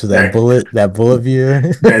and go to that that bullet view.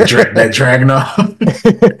 that Dragunov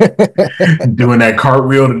doing that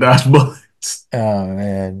cartwheel to dodge bullets. Oh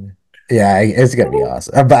man, yeah, it's gonna be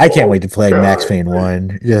awesome. But I can't wait to play Max God. Payne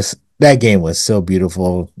 1. Just that game was so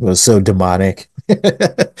beautiful. It was so demonic.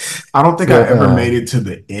 I don't think I So, ever made it to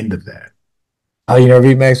the end of that. oh, you never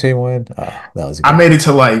beat Max Payne 1? Oh, that was a I good made game. it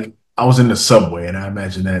to like I was in the subway, and I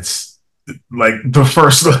imagine that's like the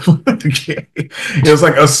first level of the game. It was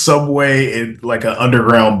like a subway in like an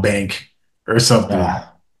underground bank or something,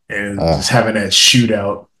 Ah, and just ah, having that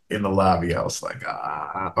shootout in the lobby. I was like,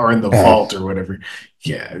 or in the vault or whatever.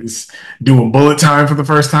 Yeah, it's doing bullet time for the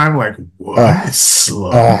first time. Like, what? ah, It's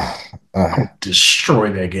slow. ah, I would ah.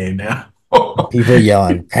 destroy that game now. People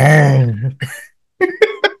yelling, "Arr!"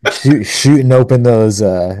 Shooting open those,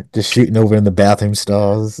 just shooting open the bathroom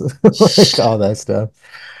stalls, like all that stuff.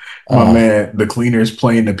 My Uh, man, the cleaner's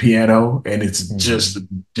playing the piano, and it's just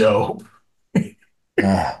mhm. dope.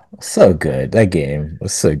 So good. That game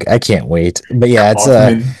was so good. I can't wait. But yeah,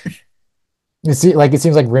 Kaufman. it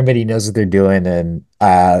seems like Remedy knows what they're doing, and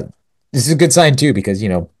this is a good sign too because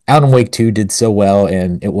Alan Wake 2 did so well,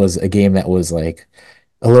 and it was a game that was like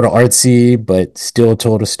a little artsy, but still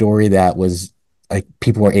told a story that was like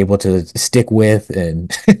people were able to stick with and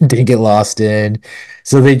didn't get lost in.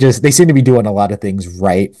 So they seem to be doing a lot of things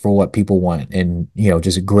right for what people want, and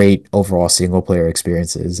just great overall single player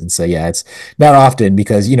experiences. And so yeah, it's not often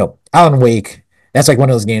because Alan Wake. That's like one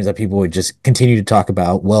of those games that people would just continue to talk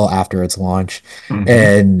about well after its launch, Mhm.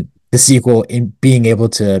 and the sequel in being able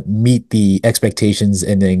to meet the expectations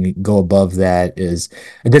and then go above that is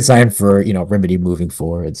a good sign for Remedy moving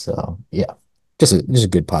forward. So yeah, just a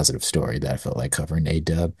good positive story that I felt like covering a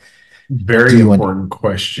dub. Do Very you want? important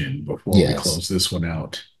question before we Yes, close this one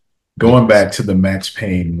out. Going yes. back to the Max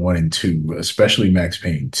Payne 1 and 2, especially Max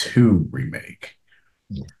Payne 2 remake,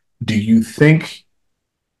 Yeah. do you think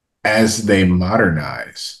as they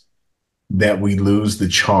modernize that we lose the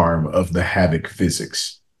charm of the havoc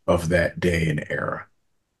physics of that day and era?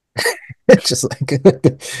 Just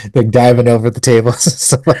like diving over the tables and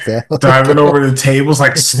stuff like that. Diving over the tables,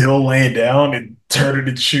 like still laying down and turning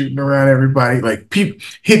and shooting around everybody, like people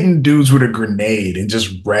hitting dudes with a grenade and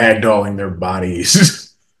just ragdolling their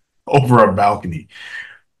bodies over a balcony.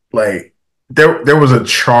 Like there was a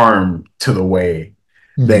charm to the way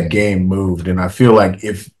that Mhm. game moved, and I feel like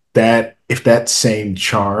if that same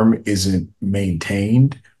charm isn't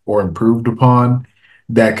maintained or improved upon,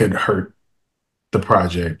 that could hurt the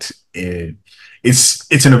project.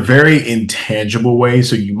 It's in a very intangible way,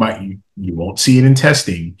 so you won't see it in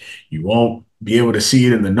testing, you won't be able to see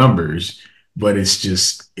it in the numbers, but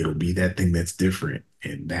it'll be that thing that's different,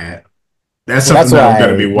 and that's Well, something that's that I'm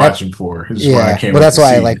going to be why watching for. This is why I yeah. can't Well, wait that's to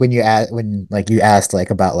why see like it. when like you asked like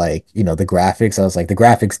about like the graphics, I was like the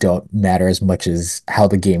graphics don't matter as much as how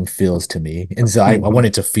the game feels to me, and so I Mhm.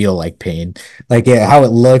 wanted to feel like pain, like yeah, how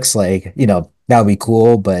it looks like that would be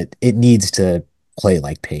cool, but it needs to play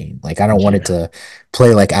like pain. Like I don't want it Yeah. to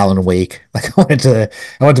play like Alan Wake. Like I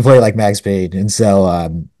want to play like Max Payne, and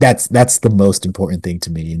so that's the most important thing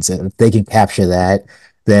to me. And so if they can capture that,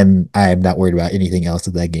 then I'm not worried about anything else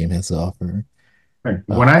that that game has to offer. Like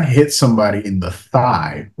when Uh, I hit somebody in the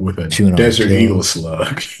thigh with a chewing on desert eagle pills.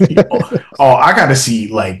 slug, oh, I got to see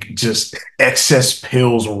like just excess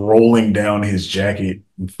pills rolling down his jacket,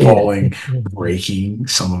 Yeah. falling, breaking.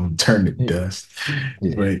 Some of them turn to dust.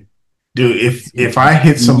 Yeah. But dude, if I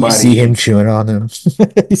hit You see somebody him chewing on them.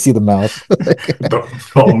 You see the mouth. the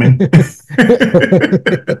foaming,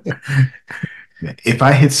 if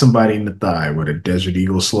I hit somebody in the thigh with a desert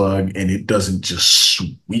eagle slug and it doesn't just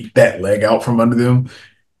sweep that leg out from under them,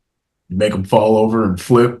 make them fall over and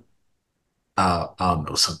flip, I'll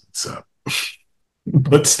know something's up.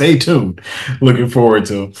 But stay tuned. Looking forward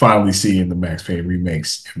to finally seeing the Max Payne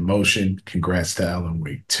remakes in motion. Congrats to Alan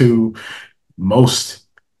Wake 2. Most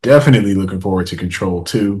definitely looking forward to Control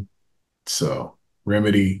 2. So,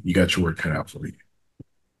 Remedy, you got your work cut out for you.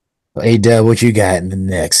 Hey, Dub, what you got in the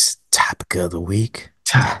next topic of the week?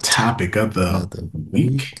 Top topic of Of the the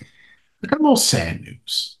week. week. I got a little sad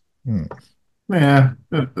news. Hmm. Yeah,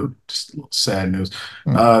 just a little sad news.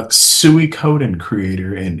 Hmm. Suikoden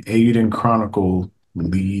creator and Aiden Chronicle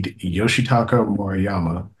lead Yoshitaka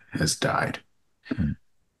Moriyama has died. Hmm.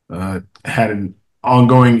 Had an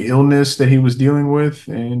ongoing illness that he was dealing with,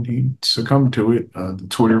 and he succumbed to it. The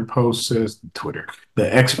Twitter post says,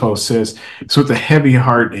 the X post says, so with a heavy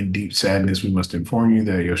heart and deep sadness, we must inform you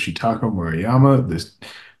that Yoshitaka Murayama, this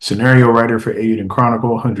scenario writer for Aid and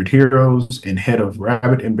Chronicle 100 Heroes and head of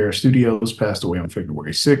Rabbit and Bear Studios, passed away on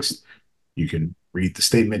February 6th. You can read the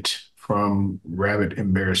statement from Rabbit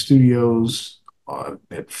and Bear Studios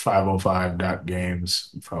at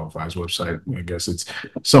 505.games, 505's website. I guess it's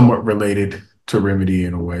somewhat related to Remedy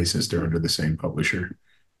in a way since they're under the same publisher.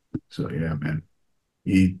 So yeah, man.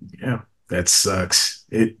 Yeah, that sucks.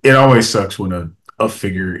 It always sucks when a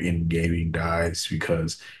figure in gaming dies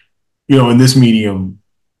because, in this medium,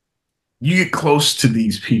 you get close to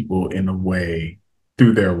these people in a way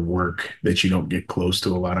through their work that you don't get close to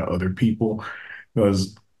a lot of other people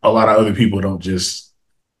because a lot of other people don't just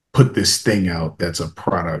put this thing out that's a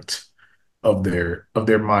product of their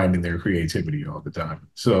mind and their creativity all the time.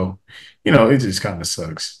 So, it just kind of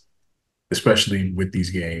sucks, especially with these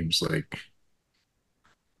games. Like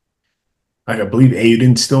I believe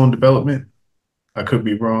Aiden's still in development. I could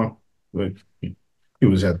be wrong, but he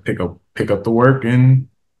was had to pick up the work and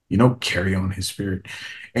carry on his spirit.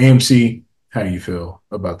 AMC, how do you feel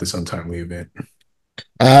about this untimely event?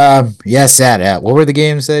 Yeah, sad. What were the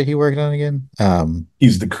games that he worked on again?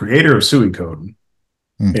 He's the creator of Suikoden.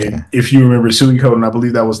 Okay. And if you remember Suikoden, I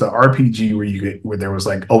believe that was the RPG where there was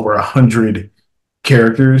like over 100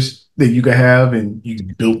 characters that you could have, and you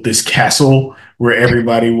built this castle where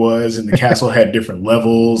everybody was, and the castle had different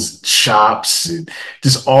levels, shops, and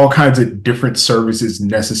just all kinds of different services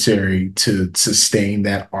necessary to sustain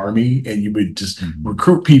that army. And you would just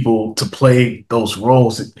recruit people to play those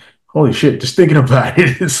roles. And holy shit, just thinking about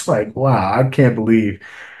it, it's like, wow, I can't believe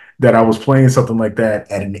that I was playing something like that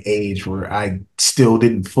at an age where I still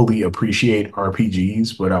didn't fully appreciate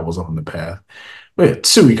RPGs, but I was on the path. But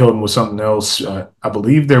Suikoden was something else. I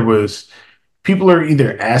believe there was people are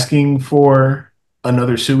either asking for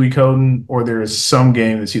another Suikoden, or there is some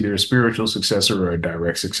game that's either a spiritual successor or a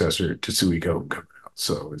direct successor to Suikoden coming out.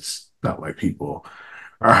 So it's not like people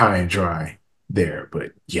are high and dry there.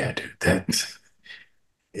 But yeah, dude,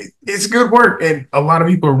 it's good work, and a lot of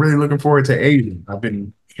people are really looking forward to Asian. I've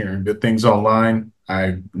been hearing good things online.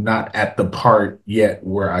 I'm not at the part yet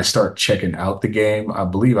where I start checking out the game. I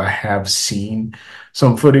believe I have seen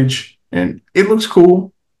some footage, and it looks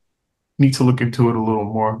cool. Need to look into it a little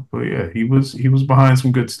more, but yeah, he was behind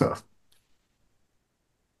some good stuff.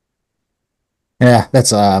 Yeah, that's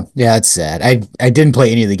sad. I didn't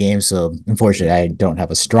play any of the games, so unfortunately I don't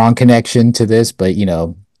have a strong connection to this, but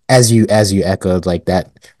as you echoed like that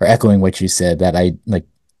or echoing what you said, that I like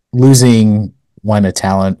losing one a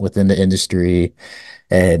talent within the industry,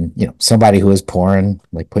 and somebody who is pouring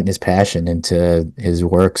like putting his passion into his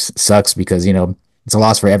works sucks because it's a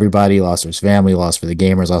loss for everybody, loss for his family, loss for the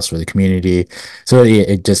gamers, loss for the community. So yeah,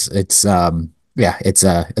 it's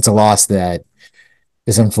a loss that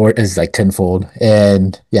is like tenfold,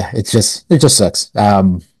 and yeah, it just sucks.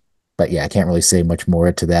 But yeah, I can't really say much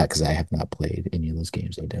more to that because I have not played any of those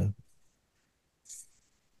games. I do.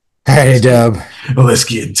 All right, Let's get Dub. let's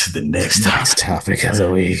get into the next Next topic. topic of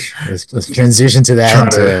the week. Let's transition to that Try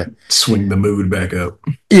into to swing the mood back up.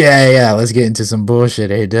 yeah. Let's get into some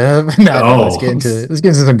bullshit, hey Dub. No. Let's Oh, get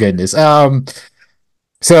into some goodness.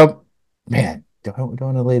 So man, don't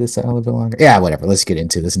want to lay this out a little bit longer. Yeah, whatever. Let's get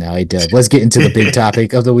into this now, hey Dub. Let's get into the big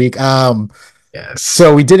topic of the week. So yes.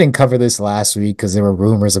 we didn't cover this last week because there were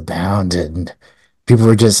rumors abound and people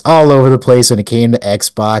were just all over the place when it came to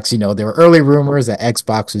Xbox. There were early rumors that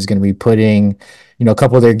Xbox was going to be putting, a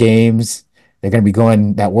couple of their games. They're going to be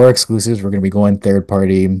going that were exclusives. We're going to be going third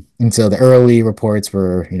party. And so the early reports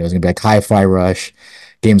were, it was going to be like Hi-Fi Rush,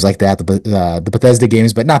 games like that, the Bethesda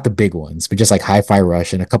games, but not the big ones, but just like Hi-Fi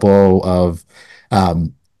Rush and a couple of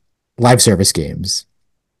um, live service games.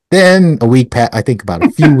 Then I think about a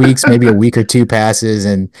few weeks, maybe a week or two passes,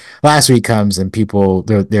 and last week comes and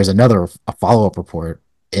there's a follow-up report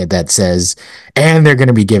that says, and they're going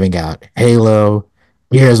to be giving out Halo,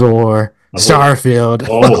 Gears of War, Oh, Starfield,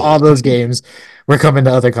 all oh, those games were coming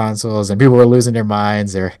to other consoles, and people were losing their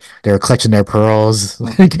minds. They're clutching their pearls,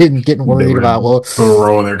 getting they worried were about, well,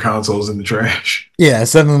 throwing their consoles in the trash. yeah,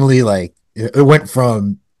 suddenly like it went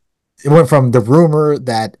from the rumor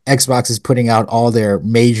that Xbox is putting out all their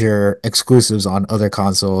major exclusives on other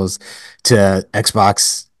consoles to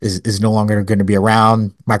Xbox is no longer going to be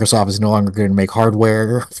around. Microsoft is no longer going to make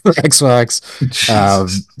hardware for Xbox.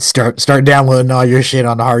 Jesus. Start downloading all your shit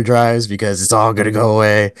on the hard drives because it's all going to go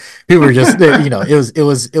away. People were just,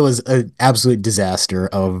 it was an absolute disaster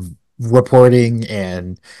of reporting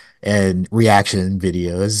and and reaction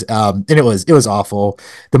videos. And it was awful.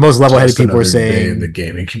 The most level-headed Just people were another day in the saying,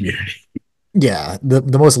 gaming community. yeah,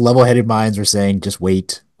 the most level-headed minds were saying, just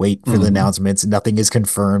wait for the Mhm. announcements. Nothing is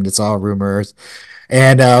confirmed. It's all rumors.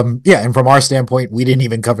 And yeah, and from our standpoint, we didn't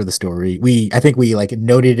even cover the story. I think we like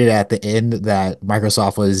noted it at the end that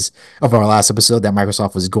Microsoft was of our last episode that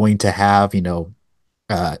Microsoft was going to have,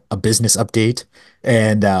 a business update,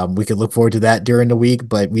 and we could look forward to that during the week.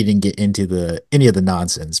 But we didn't get into the any of the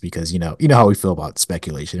nonsense because you know how we feel about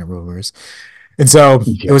speculation and rumors. And so it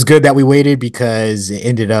Yeah. was good that we waited because it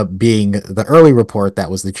ended up being the early report that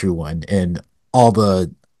was the true one, and all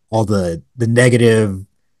the negative,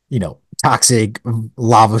 toxic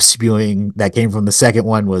lava spewing that came from the second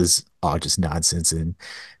one was all just nonsense. And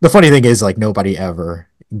the funny thing is, like, nobody ever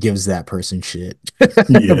gives that person shit, but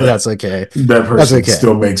Yeah. that's okay. That That's person okay.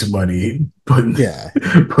 still makes money putting Yeah.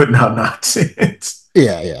 putting out nonsense.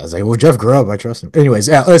 Yeah, yeah. I was like, well, Jeff Grubb, I trust him. Anyways,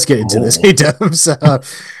 yeah, let's get into this. Hey, Oh. Dubs,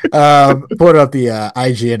 put up the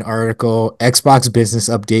IGN article. Xbox business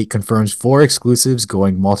update confirms 4 exclusives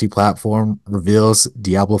going multi-platform, reveals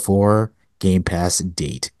Diablo 4 Game Pass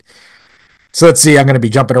date. So let's see. I'm going to be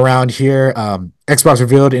jumping around here. Xbox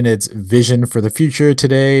revealed in its vision for the future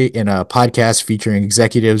today in a podcast featuring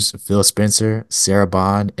executives Phil Spencer, Sarah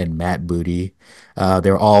Bond, and Matt Booty.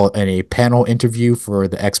 They're all in a panel interview for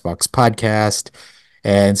the Xbox podcast.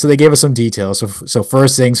 And so they gave us some details. So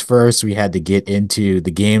first things first, we had to get into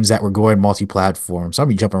the games that were going multi-platform. So I'll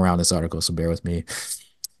be jumping around this article, so bear with me.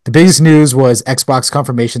 The biggest news was Xbox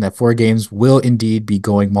confirmation that 4 games will indeed be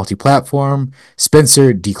going multi-platform.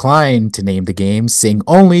 Spencer declined to name the games, saying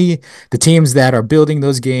only the teams that are building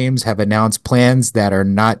those games have announced plans that are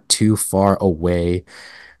not too far away.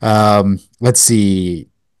 Let's see.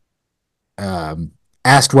 Um,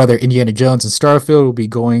 Asked whether Indiana Jones and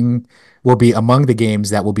Starfield will be among the games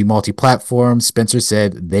that will be multi-platform. Spencer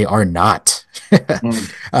said they are not.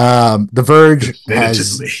 Mm. The Verge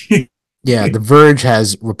has Definitively. Yeah, The Verge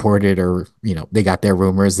has reported, or they got their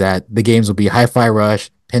rumors that the games will be Hi-Fi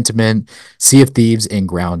Rush, Pentiment, Sea of Thieves, and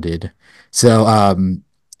Grounded. So,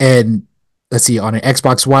 and let's see, on an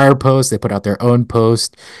Xbox Wire post, they put out their own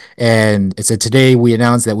post, and it said today we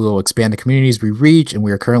announced that we will expand the communities we reach, and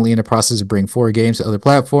we are currently in the process of bringing 4 games to other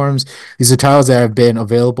platforms. These are titles that have been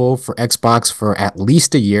available for Xbox for at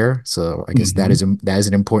least a year, so I guess Mhm. that is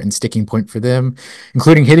an important sticking point for them,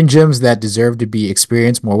 including hidden gems that deserve to be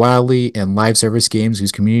experienced more widely and live service games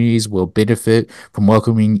whose communities will benefit from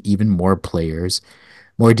welcoming even more players.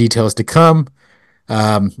 More details to come.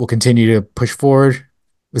 We'll continue to push forward.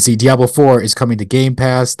 Let's see, Diablo 4 is coming to Game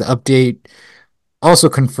Pass. The update also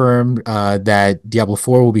confirmed that Diablo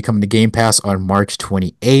 4 will be coming to Game Pass on March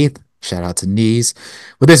 28th. Shout out to Knees.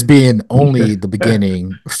 With this being only the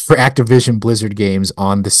beginning for Activision Blizzard games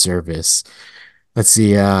on the service. Let's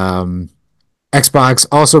see. Xbox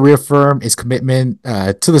also reaffirmed its commitment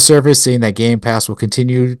to the service, saying that Game Pass will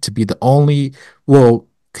continue only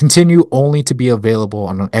to be available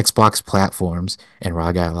on Xbox platforms and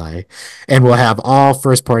Raw Ally, and will have all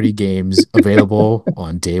first-party games available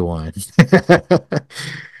on day one.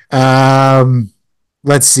 um,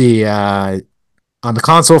 let's see. On the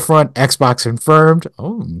console front, Xbox confirmed,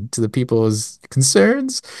 to the people's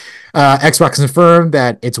concerns, Xbox confirmed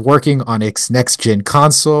that it's working on its next gen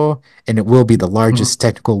console, and it will be the largest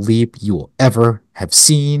technical leap you will ever have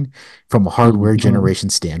seen from a hardware Mhm. generation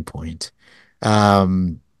standpoint.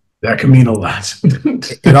 Um, That could mean a lot.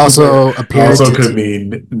 it But also appeared also to, could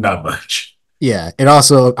mean not much. yeah, it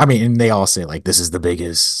also, I mean, and they all say like this is the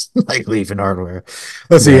biggest like leap in hardware.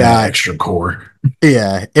 Let's see, That extra core.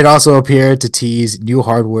 yeah, it also appeared to tease new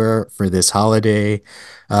hardware for this holiday.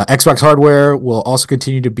 Xbox hardware will also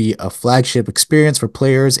continue to be a flagship experience for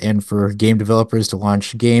players and for game developers to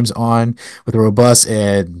launch games on, with a robust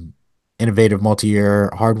and innovative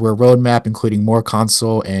multi-year hardware roadmap, including more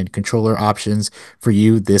console and controller options for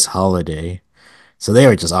you this holiday. So they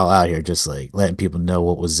were just all out here, just like letting people know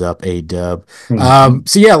what was up. A dub. Mhm.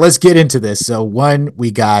 So yeah, let's get into this. So one,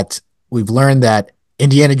 we've learned that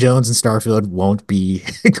Indiana Jones and Starfield won't be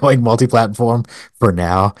going multi-platform for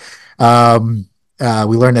now. Um,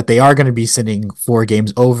 we learned that they are going to be sending 4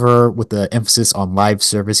 games over with the emphasis on live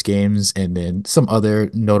service games, and then some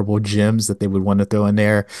other notable gems that they would want to throw in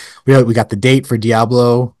there. We got the date for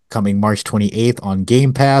Diablo coming March 28th on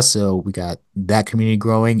Game Pass, so we got that community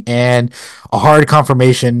growing, and a hard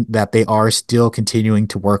confirmation that they are still continuing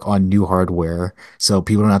to work on new hardware. So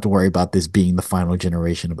people don't have to worry about this being the final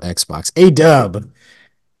generation of Xbox. A dub,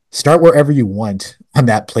 start wherever you want on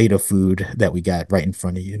that plate of food that we got right in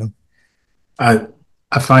front of you. I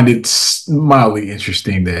I find it mildly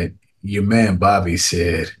interesting that your man Bobby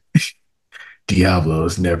said Diablo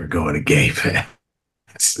is never going to Game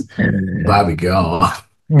Pass. Yeah. Bobby gone.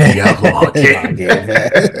 Diablo on On Game Game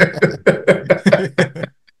Pass. Pass.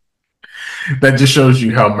 That just shows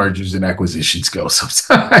you how mergers and acquisitions go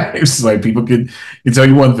sometimes. Like people can tell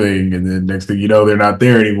you one thing, and then next thing you know, they're not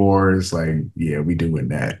there anymore. It's like, yeah, we doing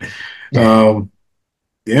that. Um,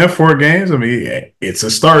 yeah, 4 games. I mean, it's a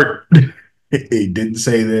start. It didn't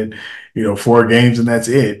say that, 4 games and that's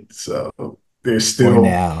it. So there's For still,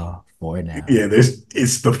 now. For now. yeah,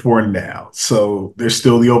 it's the for now. So there's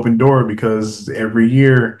still the open door because every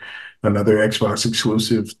year another Xbox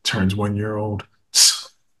exclusive turns 1 year old.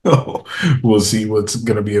 So we'll see what's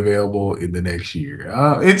going to be available in the next year.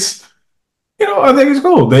 I think it's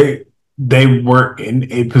cool. They were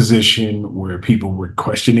in a position where people were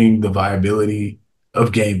questioning the viability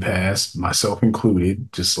of Game Pass, myself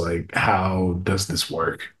included, just like how does this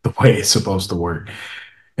work the way it's supposed to work?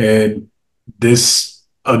 And this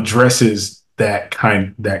addresses that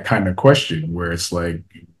kind of question where it's like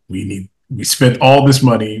we spent all this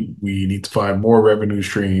money, we need to find more revenue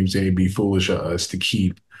streams, and it'd be foolish of us to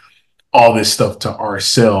keep all this stuff to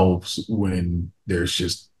ourselves when there's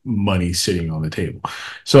just money sitting on the table.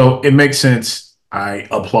 So it makes sense. I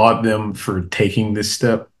applaud them for taking this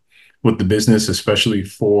step with the business, especially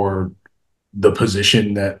for the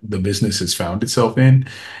position that the business has found itself in.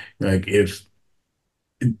 Like if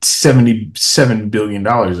 $77 billion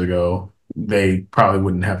ago, they probably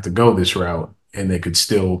wouldn't have to go this route and they could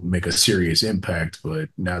still make a serious impact. But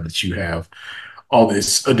now that you have all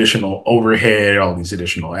this additional overhead, all these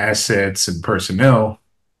additional assets and personnel,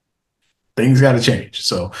 things got to change.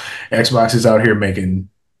 So Xbox is out here making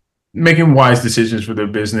wise decisions for their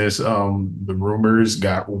business. The rumors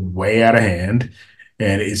got way out of hand,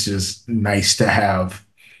 and it's just nice to have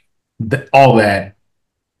all that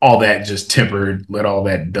just tempered, let all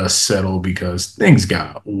that dust settle because things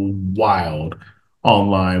got wild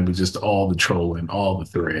online with just all the trolling, all the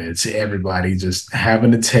threads, everybody just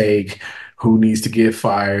having to take who needs to get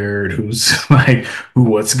fired, who's like,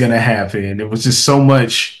 what's going to happen. It was just so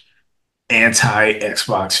much anti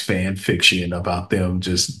Xbox fan fiction about them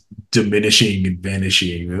just diminishing and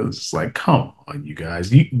vanishing. It was just like, come on, you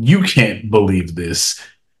guys, you can't believe this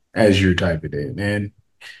as you're typing in. And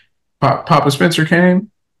Papa Spencer came,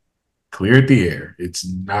 cleared the air. It's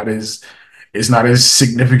not as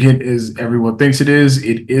significant as everyone thinks it is.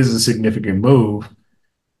 It is a significant move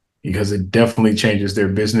because it definitely changes their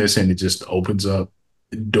business and it just opens up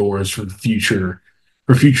doors for future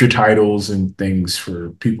titles and things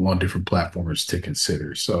for people on different platforms to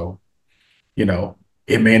consider. So,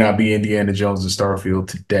 it may not be Indiana Jones and Starfield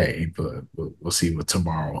today, but we'll see what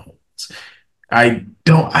tomorrow holds. I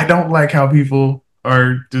don't like how people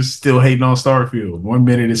are just still hating on Starfield. 1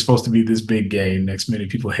 minute it's supposed to be this big game, next minute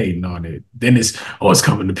people hating on it. Then it's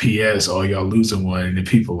coming to PS. Oh, y'all losing one, and then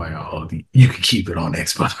people like, oh, you can keep it on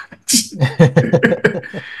Xbox.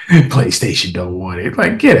 PlayStation don't want it.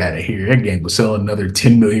 Like, get out of here. That game will sell another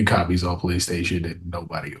 10 million copies on PlayStation, and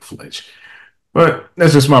nobody will flinch. But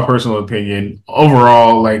that's just my personal opinion.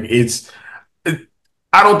 Overall, like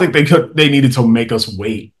I don't think they needed to make us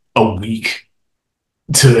wait a week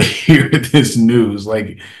to hear this news.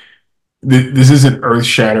 Like this isn't earth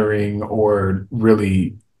shattering or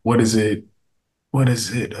really what is it? What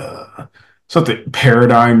is it? Something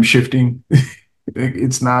paradigm shifting.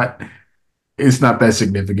 it's not. It's not that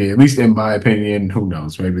significant, at least in my opinion. Who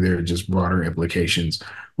knows? Maybe there are just broader implications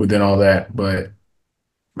within all that. But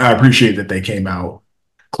I appreciate that they came out,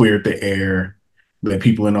 cleared the air, let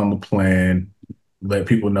people in on the plan, let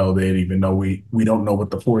people know that even though we don't know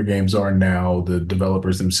what the 4 games are now, the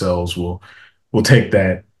developers themselves will take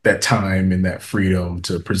that time and that freedom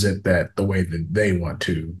to present that the way that they want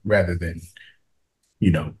to, rather than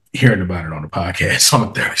hearing about it on a podcast on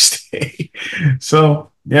a Thursday. So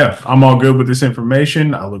yeah, I'm all good with this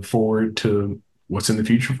information. I look forward to what's in the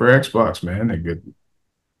future for Xbox, man. They got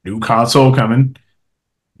new console coming,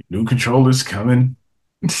 new controllers coming,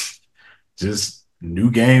 just new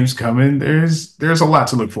games coming. There's a lot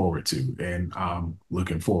to look forward to, and I'm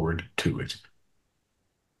looking forward to it.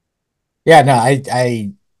 Yeah, no,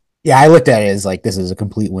 yeah, I looked at it as like this is a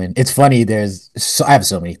complete win. It's funny. I have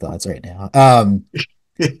so many thoughts right now.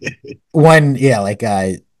 One, yeah, like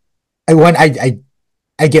I one,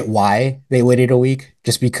 I get why they waited a week,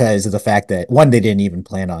 just because of the fact that one, they didn't even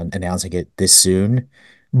plan on announcing it this soon,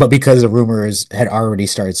 but because the rumors had already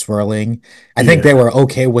started swirling, I think they Yeah. were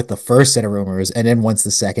okay with the first set of rumors, and then once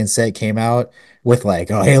the second set came out with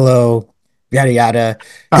like, oh, Halo, yada yada,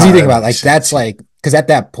 because you think That about makes like that's sense. Yeah. like because at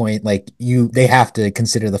that point, like they have to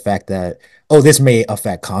consider the fact that, oh, this may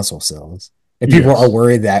affect console sales, and people are Yes.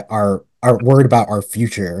 worried that our are worried about our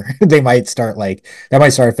future. They might start like that might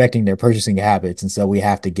start affecting their purchasing habits, and so we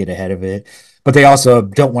have to get ahead of it. But they also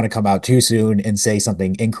don't want to come out too soon and say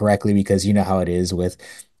something incorrectly because you know how it is with,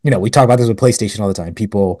 we talk about this with PlayStation all the time.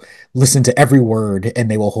 People listen to every word and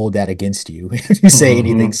they will hold that against you if you say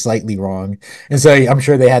anything Hmm. slightly wrong. And so I'm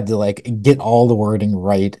sure they had to like get all the wording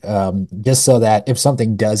right, just so that if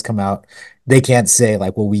something does come out, they can't say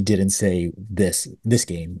like, well, we didn't say this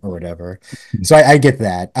game or whatever. So I get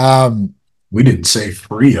that. We didn't say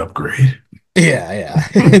free upgrade. Yeah, yeah.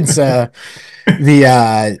 It's the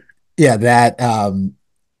yeah, that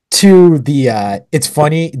to the it's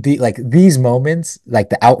funny, the like these moments, like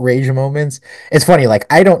the outrage moments. It's funny, like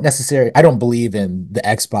I don't believe in the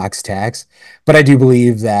Xbox tax, but I do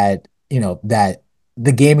believe that, that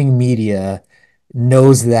the gaming media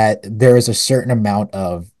knows that there is a certain amount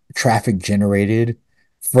of traffic generated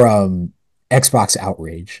from Xbox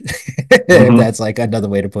outrage. If Hmm. that's like another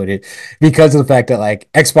way to put it, because of the fact that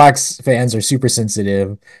like Xbox fans are super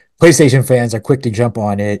sensitive, PlayStation fans are quick to jump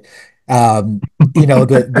on it. Um,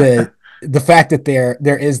 the fact that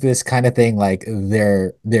there is this kind of thing, like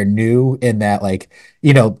they're new in that, like,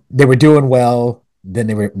 they were doing well, then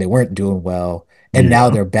they weren't doing well, and now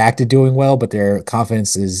Yeah. they're back to doing well, but their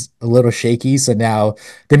confidence is a little shaky. So now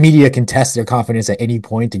the media can test their confidence at any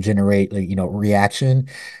point to generate, like, reaction.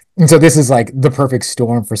 And so this is like the perfect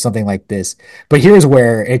storm for something like this. But here's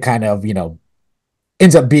where it kind of,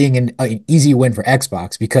 ends up being an easy win for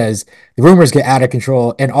Xbox, because the rumors get out of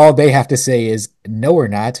control and all they have to say is no, we're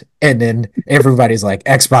not, and then everybody's like,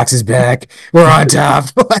 Xbox is back, we're on top.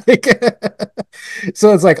 Like,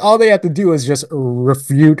 so it's like all they have to do is just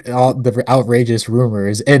refute all the outrageous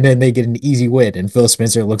rumors, and then they get an easy win, and Phil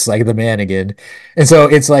Spencer looks like the man again. And so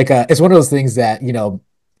it's like it's one of those things that,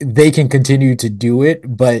 they can continue to do it,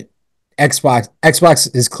 but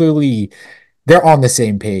Xbox is clearly, they're on the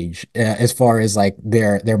same page, as far as like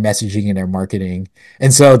their messaging and their marketing.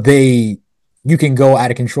 And so you can go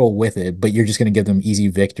out of control with it, but you're just going to give them easy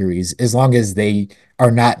victories as long as they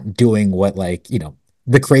are not doing what, like,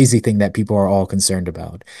 the crazy thing that people are all concerned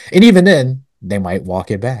about. And even then they might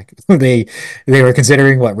walk it back. They were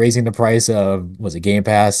considering what, raising the price of, was it Game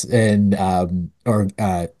Pass and or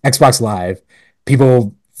Xbox Live.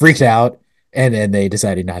 People freaked out, and then they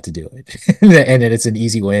decided not to do it. And then it's an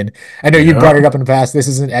easy win. I know you brought Yeah. it up in the past. This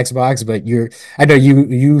isn't Xbox, but I know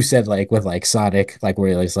you said like with like Sonic, like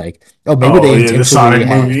where it's like, oh, maybe Oh they yeah, the intentionally Sonic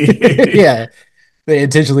had, movie. yeah, they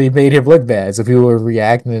intentionally made him look bad, so people would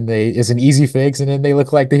react, and then it's an easy fix, and then they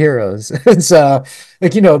look like the heroes. And so,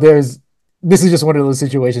 like, this is just one of those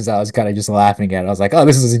situations I was kind of just laughing at. I was like, oh,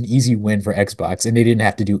 this is an easy win for Xbox, and they didn't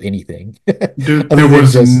have to do anything Dude, other there than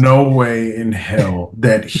was just, no way in hell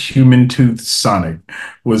that human tooth Sonic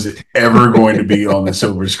was ever going to be on the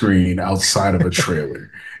silver screen outside of a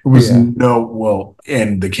trailer. It was yeah. no, well,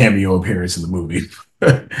 and the cameo appearance in the movie.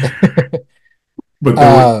 But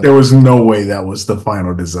uh, there was no way that was the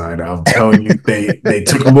final design. I'm telling you, they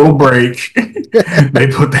took a little break. They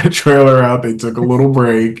put that trailer out, they took a little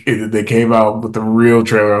break, and then they came out with the real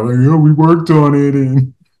trailer. I'm like, yeah, we worked on it.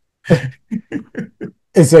 And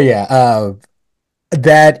and so yeah,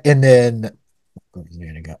 that, and then where was I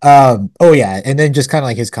gonna go? Oh yeah, and then just kind of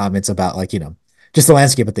like his comments about, like, just the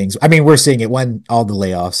landscape of things. I mean, we're seeing it when all the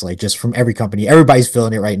layoffs, like, just from every company, everybody's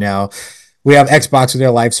feeling it right now. We have Xbox with their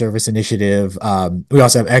live service initiative. We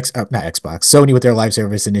also have not Xbox, Sony with their live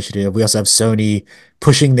service initiative. We also have Sony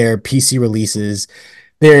pushing their PC releases.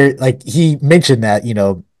 They're like, he mentioned that,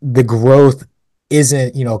 the growth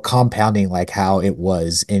isn't, compounding like how it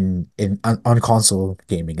was in on console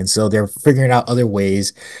gaming, and so they're figuring out other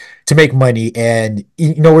ways to make money. And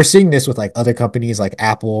we're seeing this with like other companies like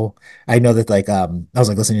Apple. I know that, like, I was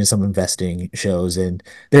like listening to some investing shows, and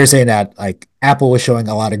they're saying that like Apple was showing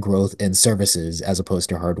a lot of growth in services as opposed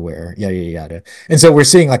to hardware, yada yada yada. And so we're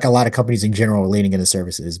seeing like a lot of companies in general leaning into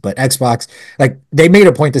services. But Xbox, like, they made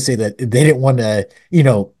a point to say that they didn't want to,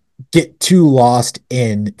 get too lost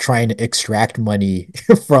in trying to extract money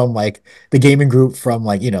from like the gaming group, from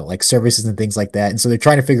like, like services and things like that. And so they're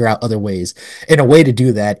trying to figure out other ways. And a way to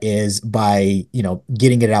do that is by,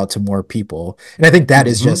 getting it out to more people. And I think that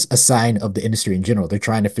is Mhm. just a sign of the industry in general. They're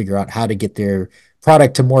trying to figure out how to get their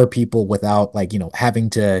product to more people without, like,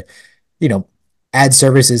 having to, you know, add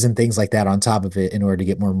services and things like that on top of it in order to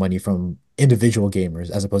get more money from individual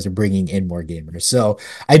gamers as opposed to bringing in more gamers. So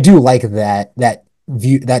I do like that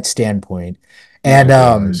view, that standpoint. And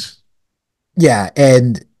Likewise. yeah,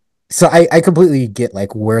 and so I completely get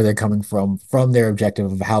like where they're coming from their objective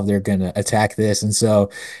of how they're gonna attack this. And so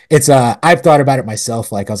it's I've thought about it myself.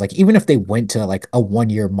 Like, I was like, even if they went to like a 1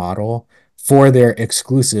 year model for their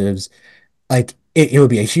exclusives, like, it would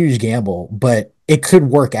be a huge gamble, but it could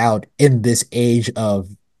work out in this age of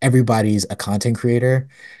everybody's a content creator.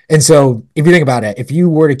 And so if you think about it, if you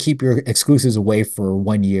were to keep your exclusives away for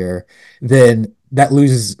 1 year, then that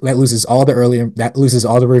loses all the early that loses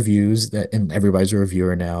all the reviews that and everybody's a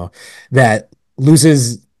reviewer now. That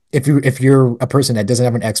loses if you're a person that doesn't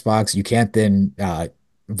have an Xbox, you can't then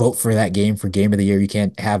vote for that game for game of the year. You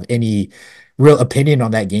can't have any real opinion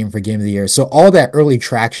on that game for game of the year. So all that early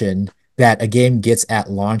traction that a game gets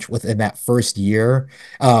at launch within that first year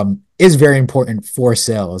is very important for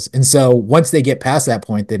sales. And so once they get past that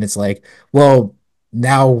point, then it's like, well,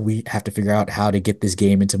 now we have to figure out how to get this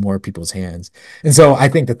game into more people's hands. And so I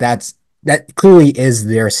think that clearly is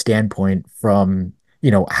their standpoint from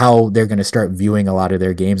how they're going to start viewing a lot of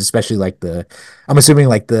their games, especially like I'm assuming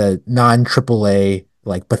like the non AAA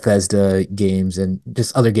like Bethesda games and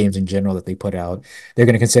just other games in general that they put out. They're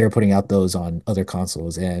going to consider putting out those on other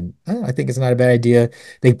consoles, and I think it's not a bad idea.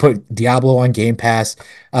 They put Diablo on Game Pass.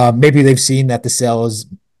 Maybe they've seen that the sales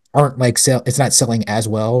aren't like sell. It's not selling as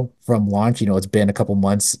well from launch. It's been a couple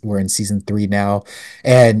months. We're in season 3 now,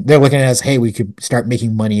 and they're looking at us. Hey, we could start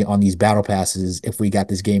making money on these battle passes if we got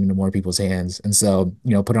this game into more people's hands. And so,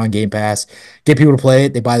 put it on Game Pass, get people to play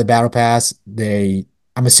it. They buy the battle pass.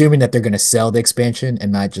 I'm assuming that they're going to sell the expansion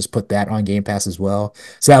and not just put that on Game Pass as well.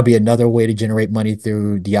 So that'll be another way to generate money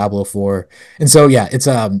through Diablo 4. And so yeah, it's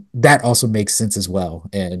that also makes sense as well.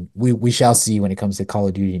 And we shall see when it comes to Call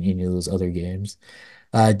of Duty and any of those other games.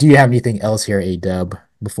 Do you have anything else here, A-Dub,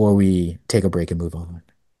 before we take a break and move on?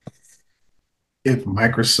 If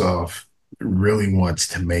Microsoft really wants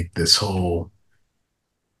to make this whole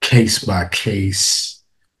case by case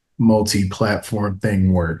multi-platform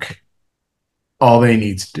thing work, all they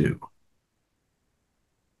need to do,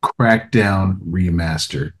 Crackdown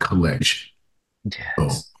Remaster Collection. Boom.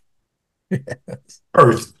 Yes.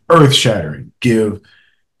 Earth shattering. Give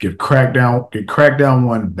Crackdown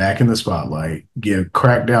 1 back in the spotlight, give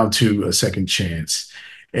Crackdown 2 a second chance,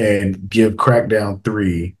 and give Crackdown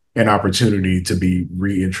 3 an opportunity to be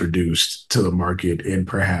reintroduced to the market in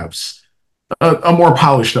perhaps a more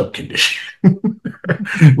polished up condition.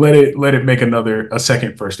 let it make a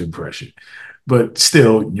second first impression. But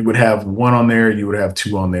still, you would have 1 on there, you would have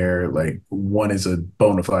 2 on there. Like 1 is a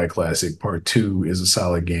bona fide classic, part 2 is a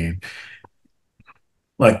solid game.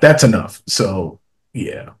 Like that's enough. So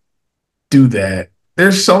yeah, do that.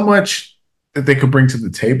 There's so much that they could bring to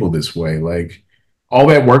the table this way. Like all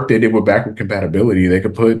that work they did with backward compatibility, they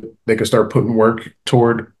could start putting work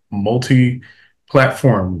toward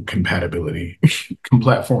multi-platform compatibility,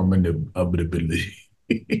 platform ability.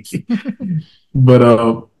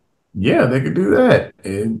 But yeah, they could do that.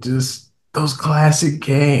 And just those classic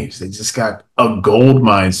games. They just got a gold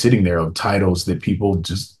mine sitting there of titles that people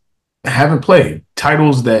just haven't played.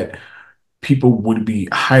 Titles that people would be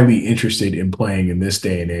highly interested in playing in this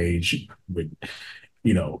day and age. With,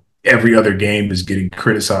 every other game is getting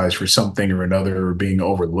criticized for something or another or being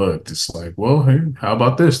overlooked. It's like, well, hey, how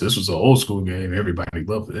about this? This was an old school game. Everybody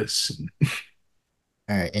loved this.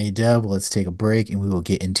 All right, A-Dub, let's take a break and we will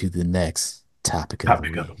get into the next topic of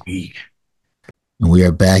the week. And we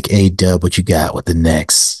are back. A-Dub, what you got with the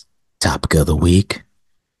next topic of the week?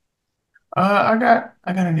 I got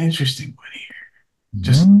an interesting one here.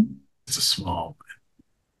 Just it's a small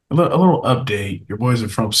one. A little update. Your boys are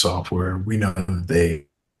From Software. We know they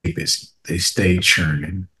stay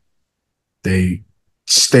churning. They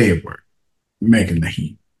stay at work, making the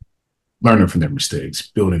heat, learning from their mistakes,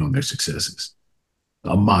 building on their successes.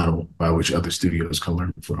 A model by which other studios can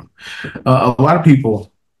learn from. A lot of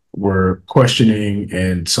people were questioning,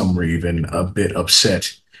 and some were even a bit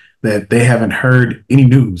upset that they haven't heard any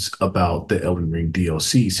news about the Elden Ring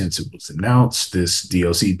DLC since it was announced. This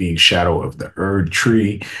DLC being Shadow of the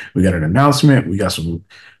Erdtree. We got an announcement. We got some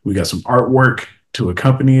artwork to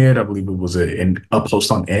accompany it. I believe it was a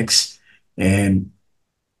post on X. And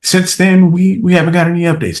since then, we haven't got any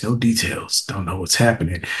updates, no details. Don't know what's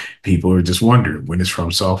happening. People are just wondering when is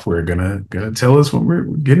From Software gonna tell us when we're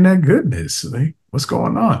getting that goodness. Like, what's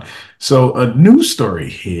going on? So a news story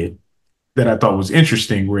hit that I thought was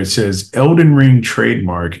interesting, where it says Elden Ring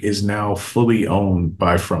trademark is now fully owned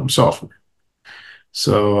by From Software.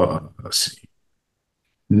 So let's see.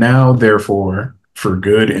 Now, therefore, for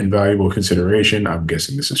good and valuable consideration, I'm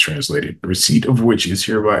guessing this is translated, receipt of which is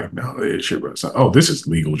hereby acknowledged. Oh, this is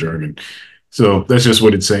legal jargon. So that's just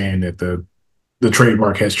what it's saying, that the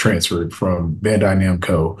trademark has transferred from Bandai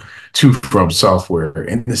Namco to From Software.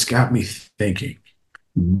 And this got me thinking,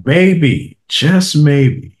 maybe, just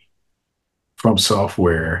maybe, From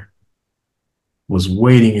Software was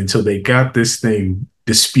waiting until they got this thing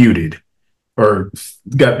disputed or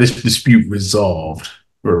got this dispute resolved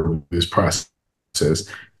or this process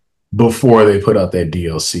before they put out that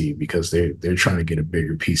DLC because they're trying to get a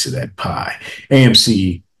bigger piece of that pie.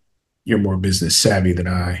 AMC, you're more business savvy than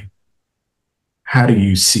I. How do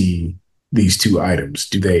you see these two items?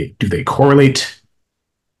 Do they correlate,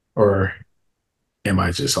 or am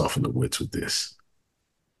I just off in the woods with this?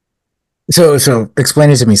 So explain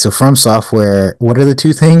it to me. So From Software, what are the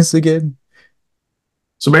two things again?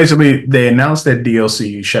 So basically, they announced that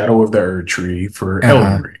DLC Shadow of the Erd Tree for Elden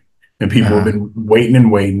Uh-huh. Ring. And people have Uh-huh. been waiting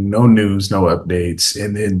and waiting, no news, no updates.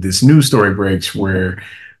 And then this news story breaks where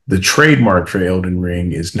the trademark for Elden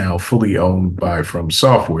Ring is now fully owned by From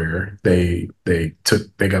Software. They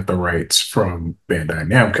got the rights from Bandai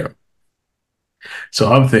Namco.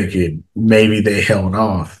 So I'm thinking maybe they held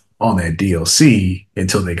off on that DLC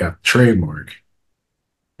until they got the trademark.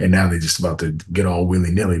 And now they're just about to get all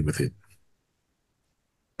willy nilly with it.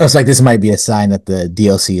 It's like this might be a sign that the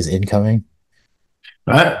DLC is incoming.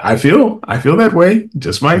 I feel that way.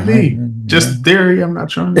 Just might be. Yeah. Just theory. I'm not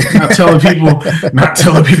trying not telling people not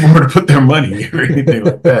telling people where to put their money or anything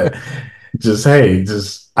like that. Just hey,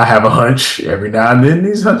 just I have a hunch. Every now and then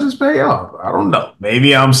these hunches pay off. I don't know.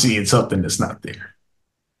 Maybe I'm seeing something that's not there.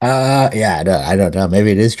 Yeah, I don't know.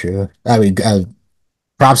 Maybe it is true. I mean,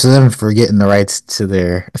 props to them for getting the rights to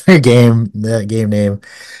their, their game, the game name.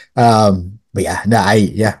 But yeah, no,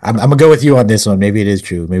 I'm gonna go with you on this one. Maybe it is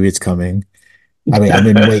true. Maybe it's coming. I mean,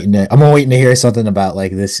 I'm waiting to hear something about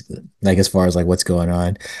like this, like as far as like what's going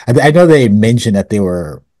on. I know they mentioned that they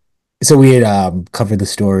were, so we had covered the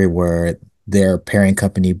story where their parent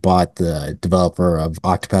company bought the developer of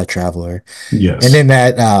Octopath Traveler, and Yes. then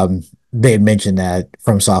that they had mentioned that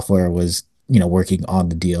From Software was, working on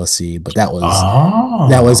the DLC, but Oh.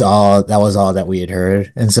 that was all that we had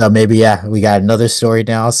heard. And so maybe yeah, we got another story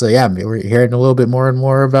now. So yeah, we're hearing a little bit more and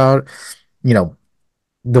more about, you know,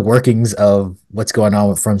 the workings of what's going on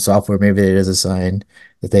with From Software. Maybe it is a sign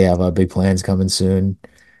that they have big plans coming soon.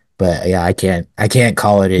 But yeah, I can't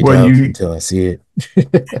call it a Well, dub you until I see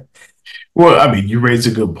it. well, I mean, you raised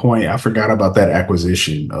a good point. I forgot about that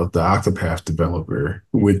acquisition of the Octopath developer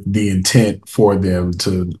with the intent for them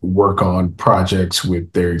to work on projects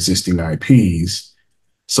with their existing IPs.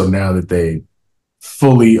 So now that they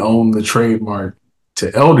fully own the trademark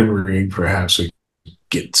to Elden Ring, perhaps we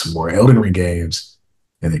get some more Elden Ring games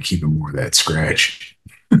and then keeping more of that scratch.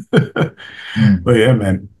 But Mm. yeah,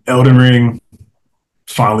 man, Elden Ring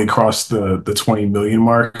finally crossed the 20 million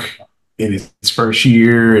mark in its first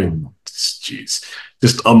year, and jeez,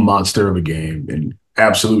 just a monster of a game and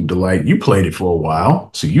absolute delight. You played it for a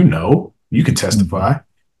while, so you can Mhm. testify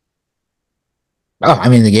Oh, I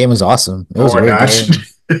mean, the game was awesome. It was a or great not.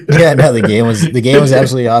 game. Yeah, no, the game was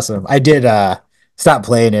absolutely awesome. I did stop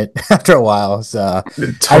playing it after a while. So I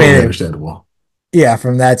Totally mean, understandable. yeah,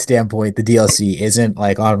 from that standpoint, the DLC isn't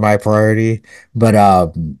like on my priority, but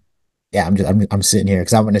yeah, I'm sitting here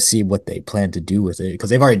because I want to see what they plan to do with it because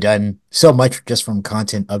they've already done so much just from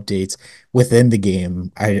content updates within the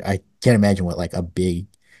game. I can't imagine what like a big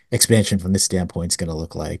expansion from this standpoint is going to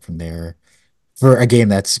look like from there for a game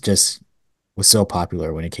that's just was so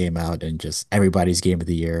popular when it came out and just everybody's game of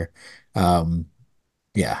the year. Um,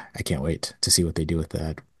 yeah, I can't wait to see what they do with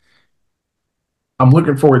that. I'm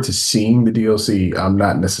looking forward to seeing the DLC. I'm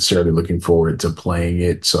not necessarily looking forward to playing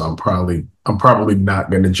it, so I'm probably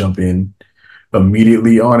not going to jump in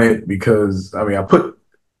immediately on it because I mean I put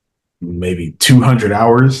maybe 200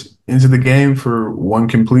 hours into the game for one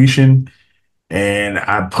completion, and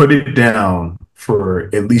I put it down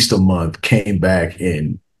for at least a month, came back,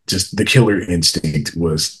 and just the killer instinct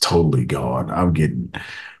was totally gone. I'm getting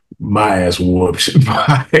my ass whooped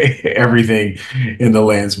by everything in the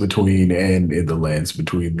lands between and in the lands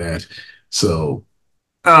between that. So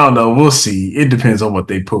I don't know. We'll see. It depends on what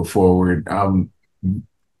they put forward.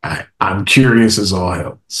 I'm curious as all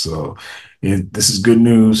hell. So this is good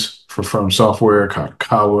news for From Software,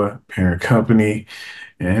 Kakawa, parent company,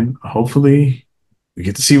 and hopefully we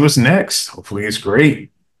get to see what's next. Hopefully it's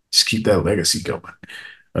great. Just keep that legacy going.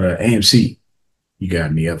 AMC, you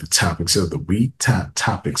got any other topics of the week? Top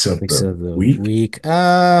topics of Topics the of the week? week.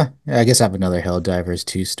 I guess I have another Helldivers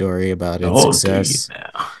 2 story about its Oh, do you success.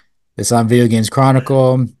 now? It's on Video Games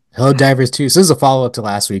Chronicle. Helldivers 2. So this is a follow-up to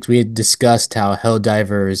last week's. We had discussed how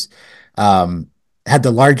Helldivers um had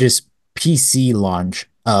the largest PC launch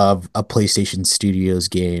of a PlayStation Studios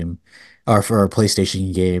game or for a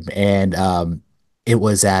PlayStation game. And it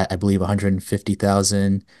was at I believe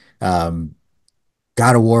 150,000.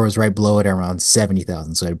 God of War was right below it around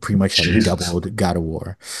 70,000. So it pretty much had Jesus. doubled God of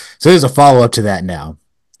War. So there's a follow-up to that now.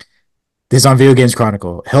 This is on Video Games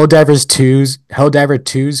Chronicle. Helldiver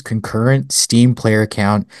 2's concurrent Steam player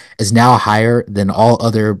count is now higher than all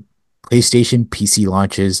other PlayStation PC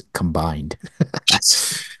launches combined.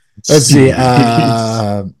 Let's see.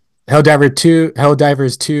 Jeez.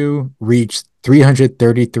 Helldivers 2 reached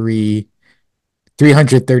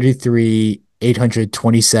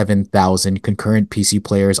 827,000 concurrent PC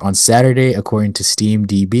players on Saturday, according to Steam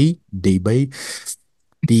DB.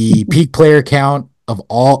 The peak player count of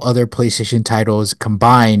all other PlayStation titles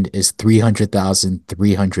combined is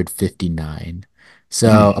 300,359. So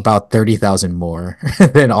Mm. about 30,000 more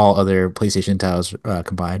than all other PlayStation titles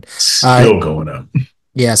combined. Uh, Still going up.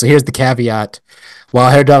 yeah, so here's the caveat. While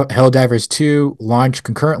Helldivers 2 launched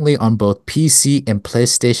concurrently on both PC and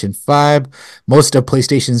PlayStation 5, most of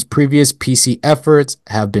PlayStation's previous PC efforts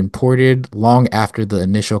have been ported long after the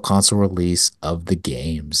initial console release of the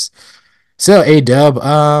games. So, A-Dub,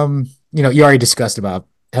 you already discussed about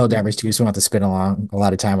Helldivers 2, so we don't have to spend a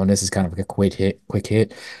lot of time on this. It's kind of like a quick hit.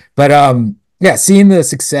 But yeah, seeing the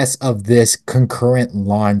success of this concurrent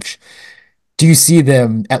launch, do you see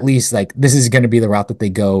them at least like this is going to be the route that they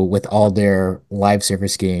go with all their live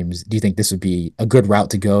service games? Do you think this would be a good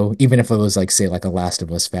route to go, even if it was like say like a Last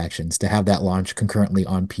of Us Factions, to have that launch concurrently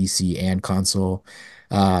on PC and console,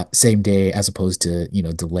 same day as opposed to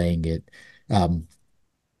delaying it? Um,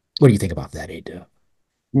 what do you think about that, Ada?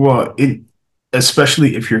 Well, it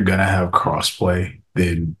especially if you're gonna have crossplay,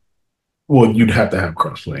 then well, you'd have to have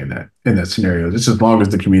crossplay in that scenario. Just as long as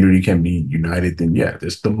the community can be united, then yeah,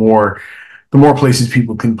 this the more places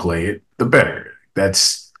people can play it, the better.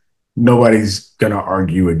 That's nobody's gonna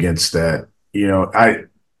argue against that.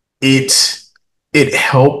 It it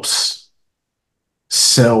helps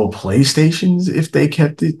sell PlayStations if they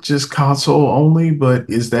kept it just console only, but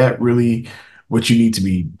is that really what you need to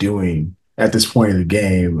be doing at this point in the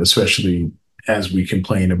game, especially as we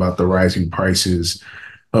complain about the rising prices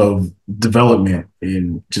of development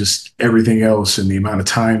and just everything else and the amount of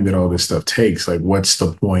time that all this stuff takes? Like, what's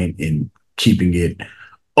the point in keeping it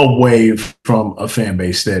away from a fan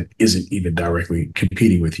base that isn't even directly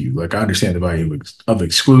competing with you? Like, I understand the value of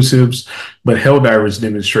exclusives, but Helldivers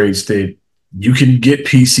demonstrates that you can get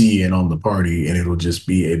PC in on the party and it'll just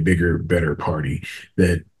be a bigger, better party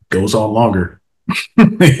that goes on longer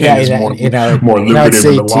and Yeah, is more I would lucrative in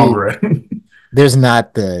say the long too, run. there's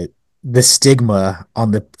not the stigma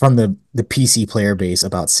on the PC player base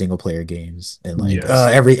about single player games and like Yes.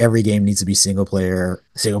 every game needs to be single player.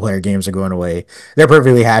 Single player games are going away. They're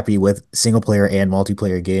perfectly happy with single player and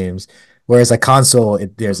multiplayer games. Whereas a console,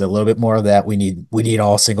 there's a little bit more of that. We need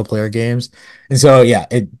all single player games, and so yeah,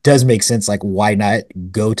 it does make sense. Like, why not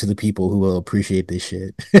go to the people who will appreciate this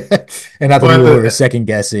shit, and not the But people who are second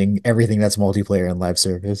guessing everything that's multiplayer and live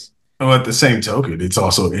service. at the same token, it's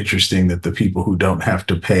also interesting that the people who don't have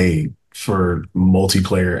to pay for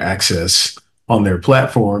multiplayer access on their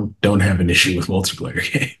platform don't have an issue with multiplayer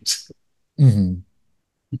games. Hmm.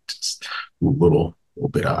 Just a little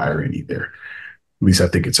bit of irony there. At least I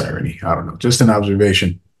think it's irony. I don't know, just an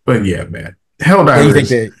observation. But yeah, man, Yeah, you think Helldivers.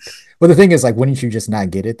 that? Well, the thing is, like, wouldn't you just not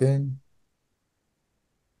get it then?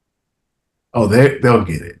 Oh, they'll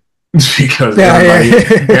get it because Yeah,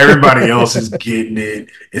 everybody yeah. else is getting it.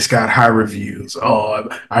 It's got high reviews. Oh,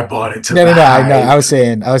 I bought it to No, the no, no. I know. hype. I was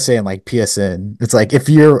saying like PSN. It's like if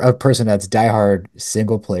you're a person that's diehard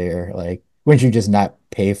single player, like, wouldn't you just not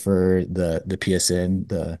pay for the PSN,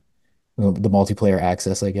 the multiplayer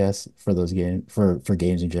access, I guess, for those games for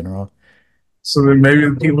games in general? So then maybe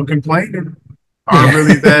the people complaining aren't Yeah,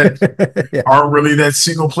 really that yeah, aren't really that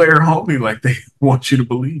single player homie like they want you to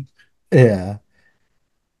believe. yeah.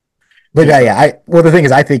 But Because yeah. Well, the thing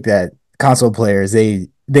is, I think that console players they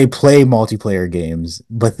play multiplayer games,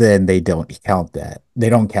 but then they don't count that. They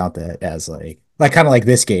don't count that as like kind of like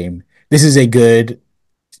this game. This is a good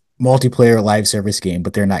multiplayer live service game,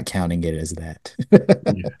 but they're not counting it as that.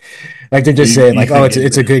 yeah, Like they're just saying like, oh, Ethan it's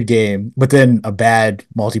a Embry. good game, but then a bad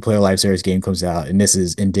multiplayer live service game comes out, and this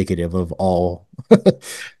is indicative of all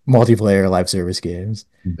multiplayer live service games.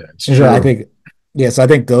 That's And so I true. think, yeah, so I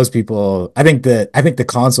think those people, I think the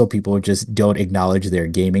console people just don't acknowledge their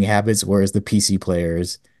gaming habits, whereas the PC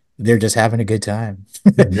players, they're just having a good time.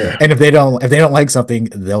 Yeah. And if they don't like something,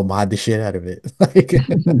 they'll mod the shit out of it. Like,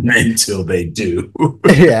 Until they do.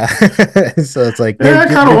 yeah. So it's like Yeah, I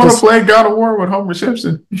kind of they're want to just play God of War with Homer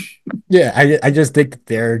Simpson. yeah. I just think that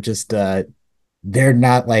they're just they're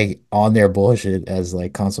not like on their bullshit as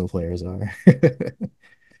like console players are.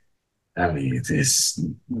 I mean,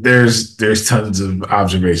 there's tons of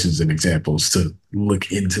observations and examples to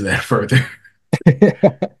look into that further.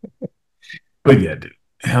 But yeah, dude,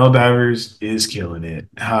 Helldivers is killing it.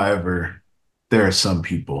 However, there are some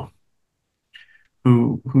people.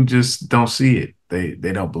 who just don't see it.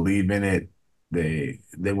 They don't believe in it. They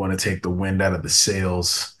want to take the wind out of the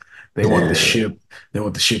sails. They want the Yeah. ship. They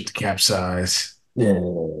want the ship to capsize. Yeah.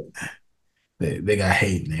 They got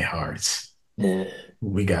hate in their hearts. Yeah.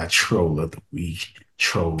 We got troll of the week,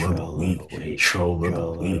 troll of the Troll of the week, week. troll of the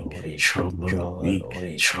Troll of the week, week. troll of the Troll of the week,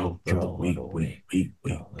 week. troll of the Troll of week, the week, week. week,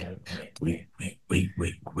 week, Troll of the week. week, week,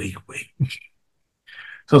 week, week, week, week.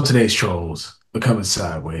 So today's trolls are coming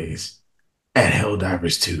sideways at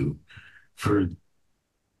Helldivers 2 for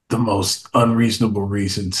the most unreasonable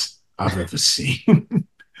reasons I've ever seen.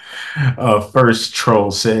 First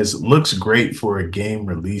troll says, looks great for a game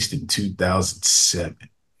released in 2007.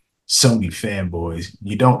 Sony fanboys,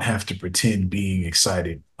 you don't have to pretend being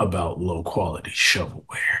excited about low quality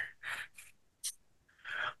shovelware.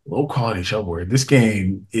 Low quality shovelware. This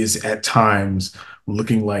game is at times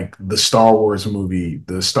looking like the Star Wars movie,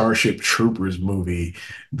 the Starship Troopers movie,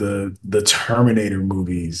 the Terminator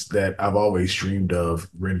movies that I've always dreamed of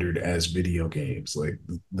rendered as video games. Like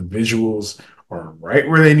the visuals are right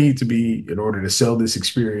where they need to be in order to sell this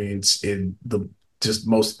experience in the just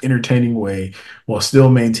most entertaining way while still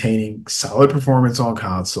maintaining solid performance on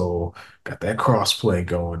console. Got that crossplay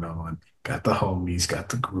going on, got the homies, got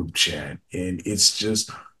the group chat, and it's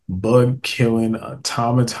just bug killing,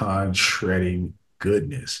 automaton shredding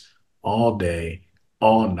goodness all day,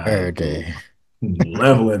 all Every night, day.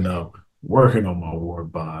 leveling up, working on my war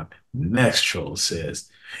bond. Next troll says,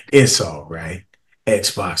 it's all right.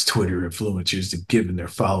 Xbox Twitter influencers are giving their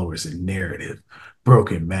followers a narrative.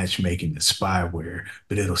 Broken matchmaking and spyware,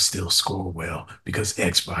 but it'll still score well because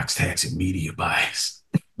Xbox tax and media bias.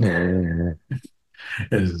 Yeah.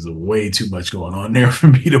 There's way too much going on there for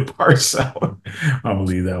me to parse out. I'll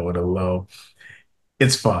leave that one alone.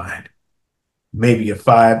 It's fine. Maybe a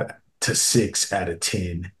 5 to 6 out of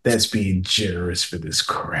 10. That's being generous for this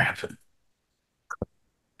crap.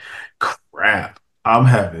 Crap. I'm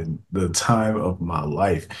having the time of my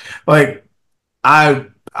life. Like I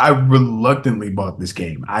reluctantly bought this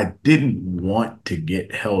game. I didn't want to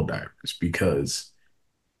get Helldivers because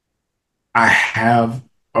I have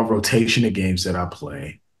a rotation of games that I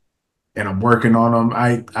play and I'm working on them.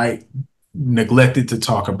 I neglected to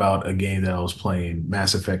talk about a game that I was playing,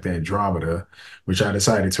 Mass Effect Andromeda, which I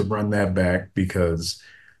decided to run that back because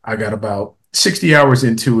I got about 60 hours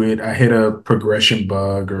into it. I hit a progression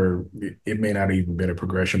bug, or it may not even been a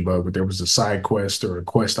progression bug, but there was a side quest or a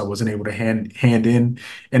quest I wasn't able to hand in,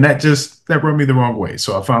 and that rubbed me the wrong way.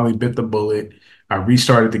 So I finally bit the bullet. I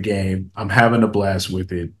restarted the game. I'm having a blast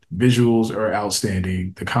with it. Visuals are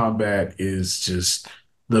outstanding. The combat is just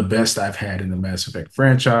the best I've had in the Mass Effect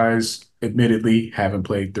franchise. Admittedly, haven't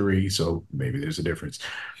played 3, so maybe there's a difference.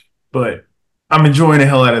 But I'm enjoying the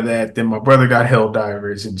hell out of that. Then my brother got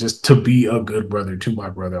Helldivers, and just to be a good brother to my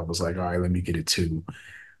brother, I was like, all right, let me get it too.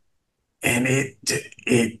 And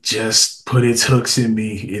it just put its hooks in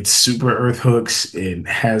me. It's super earth hooks and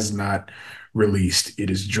has not released. It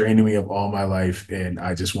is draining me of all my life, and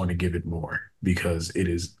I just want to give it more because it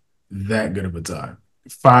is that good of a time.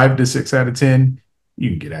 5 to 6 out of 10,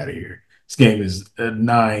 you can get out of here. This game is a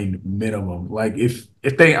 9 minimum. Like if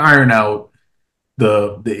they iron out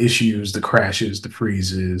the issues, the crashes, the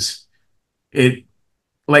freezes, it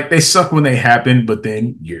like they suck when they happen, but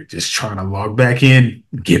then you're just trying to log back in,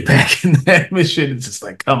 get back in that mission. It's just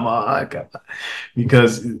like, come on,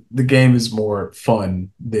 because the game is more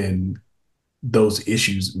fun than those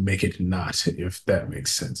issues make it not, if that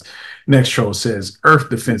makes sense. Next troll says Earth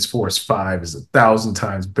Defense Force 5 is 1,000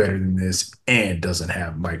 times better than this and doesn't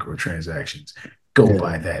have microtransactions. Go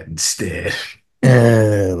buy Yeah. that instead.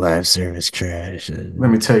 Live service trash.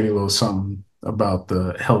 Let me tell you a little something about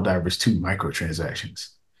the Helldivers 2 microtransactions.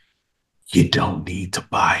 You don't need to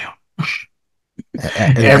buy them.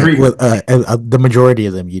 Every The majority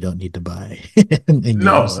of them you don't need to buy in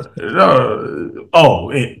games.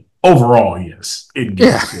 Overall, yes, in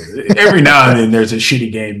Yeah. games. Every now and then there's a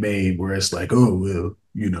shitty game made where it's like, oh well,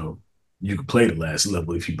 you can play the last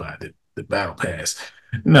level if you buy the battle pass.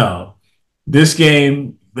 No, this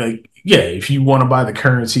game, like, yeah, if you want to buy the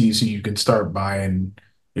currency so you can start buying,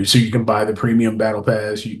 so you can buy the premium battle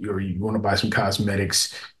pass, or you want to buy some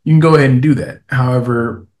cosmetics, you can go ahead and do that.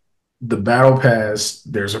 However, the battle pass,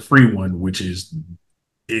 there's a free one, which is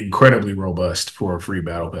incredibly robust for a free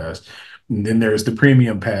battle pass. And then there's the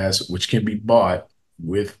premium pass, which can be bought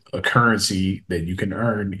with a currency that you can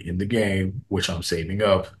earn in the game, which I'm saving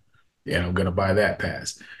up, and I'm gonna buy that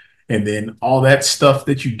pass. And then all that stuff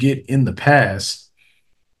that you get in the pass,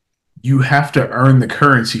 you have to earn the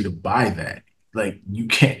currency to buy that. Like you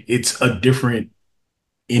can't, it's a different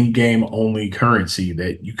in-game only currency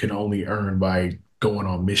that you can only earn by going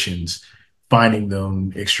on missions finding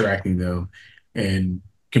them, extracting them, and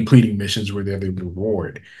completing missions where they're the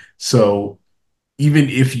reward. So even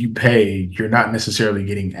if you pay, you're not necessarily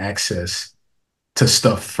getting access to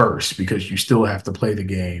stuff first because you still have to play the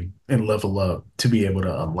game and level up to be able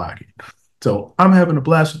to unlock it. So I'm having a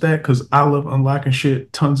blast with that because I love unlocking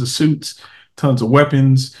shit, tons of suits, tons of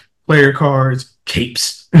weapons, player cards,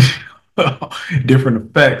 capes, different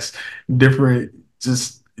effects, different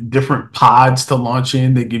just different pods to launch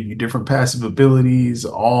in. They give you different passive abilities,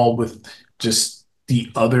 all with just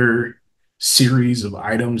the other series of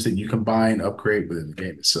items that you combine, upgrade within the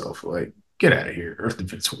game itself. Like, get out of here. Earth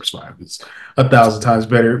Defense Force 5 is 1,000 times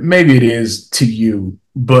better. Maybe it is to you,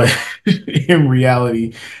 but in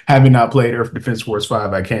reality, having not played Earth Defense Force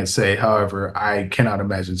 5, I can't say. However, I cannot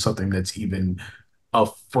imagine something that's even a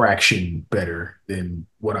fraction better than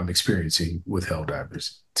what I'm experiencing with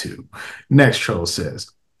Helldivers 2. Next troll says,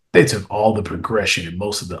 they took all the progression and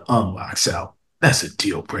most of the unlocks out. That's a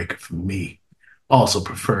deal breaker for me. Also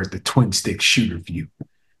preferred the twin stick shooter view.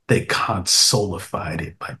 They consolified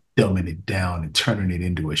it by dumbing it down and turning it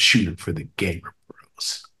into a shooter for the gamer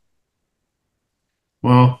bros.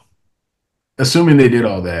 Well, assuming they did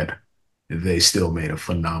all that, they still made a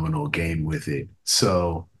phenomenal game with it.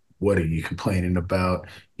 So, what are you complaining about?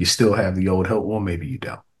 You still have the old help? Well, maybe you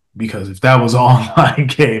don't. Because if that was all online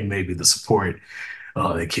game, maybe the support,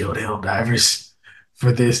 oh, they killed Helldivers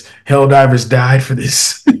for this. Helldivers died for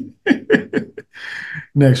this.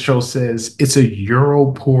 Next troll says it's a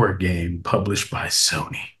Euro poor game published by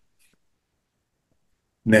Sony.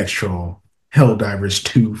 Next troll, Helldivers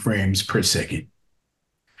 2 frames per second.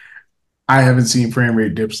 I haven't seen frame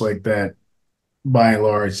rate dips like that. By and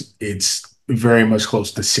large, it's very much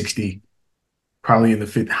close to 60, probably in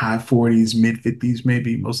the high 40s, mid 50s,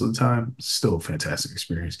 maybe most of the time. Still a fantastic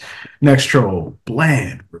experience. Next troll,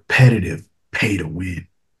 bland, repetitive, pay to win,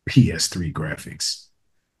 PS3 graphics.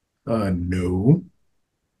 No,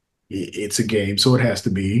 it's a game, so it has to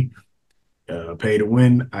be. Pay to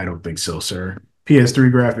win? I don't think so, sir. PS3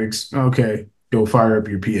 graphics? Okay, go fire up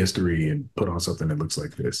your PS3 and put on something that looks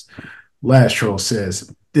like this. Last troll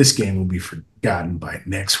says this game will be forgotten by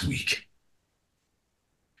next week.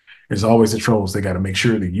 There's always the trolls. They got to make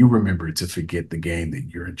sure that you remember to forget the game that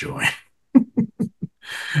you're enjoying.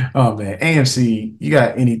 Oh man, AMC, you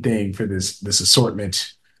got anything for this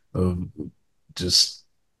assortment of just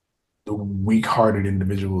the weak-hearted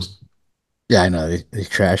individuals? Yeah, I know they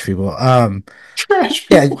trash people. Trash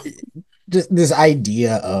Yeah, people. just this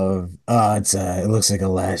idea of it looks like a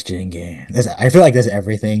last gen game. I feel like that's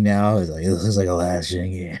everything now. It's like it looks like a last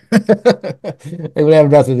gen game. They would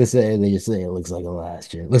have nothing to say. They just say it looks like a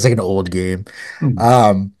last gen. It looks like an old game. Hmm.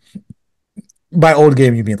 Um, by old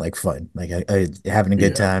game you mean like fun, like having a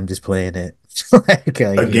good Yeah, time just playing it.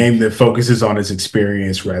 a You, game that focuses on its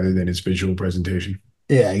experience rather than its visual presentation.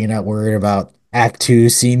 yeah, you're not worried about Act Two,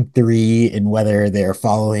 Scene Three, and whether they're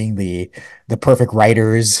following the perfect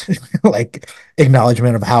writers, like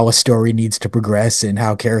acknowledgement of how a story needs to progress and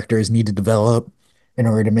how characters need to develop in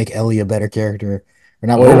order to make Ellie a better character. We're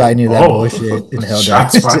not worried about Oh, any of that bullshit oh, in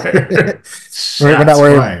shots Helldivers. fired. We're not Shots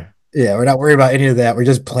worried. fired. Yeah, we're not worried about any of that. We're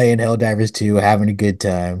just playing Helldivers 2, having a good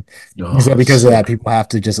time. So Oh, because of that, sick. people have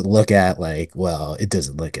to just look at like, well, it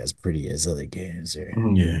doesn't look as pretty as other games or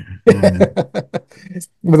Yeah. Mm.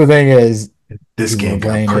 but the thing is, This people are game got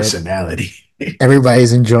playing it. personality.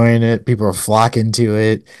 Everybody's enjoying it. People are flocking to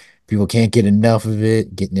it. People can't get enough of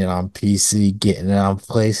it. Getting it on PC, getting it on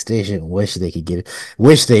PlayStation. Wish they could get it.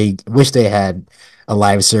 Wish they had a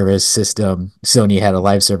live service system. Sony had a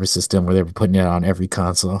live service system where they were putting it on every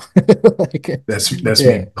console. Like, That's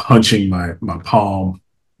yeah, me punching my palm,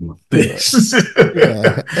 my yeah, fist.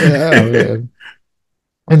 yeah. Oh, man.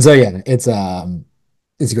 And so yeah,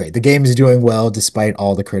 it's great. The game is doing well despite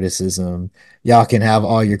all the criticism. Y'all can have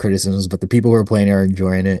all your criticisms, but the people who are playing are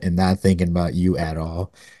enjoying it and not thinking about you at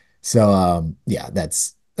all. So yeah,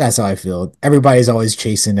 that's how I feel. Everybody's always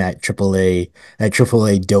chasing that triple A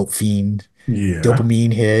dope fiend Yeah.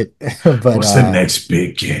 dopamine hit. But What's the next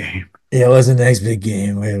big game? yeah, it was the next big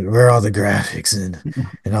game where all the graphics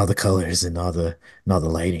and all the colors and all the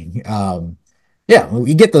lighting. Yeah,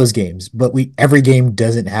 we get those games, but we every game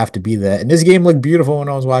doesn't have to be that. And this game looked beautiful when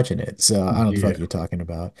I was watching it, so I don't know what the fuck Yeah. you're talking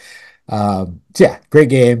about. So yeah, great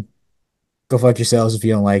game. Go fuck yourselves if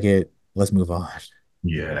you don't like it. Let's move on.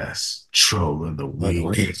 Yes. Troll of the Of the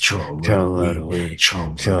week. week, Troll of the troll of the week. week,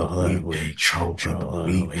 Troll of the troll of the week. week, Troll of the troll of the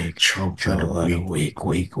week. week, Troll of the troll of the week. week, Week,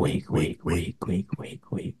 week, week, week, week, week, week. week,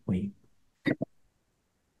 week, week, week, week.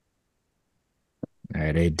 All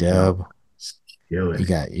right, hey No. Dub. It's killing You it.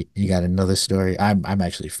 got you got another story. I'm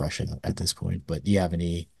actually fresh at this point, but do you have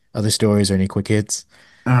any other stories or any quick hits?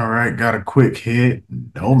 All right, got a quick hit.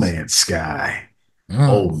 No Yes. Man's Sky. Mm.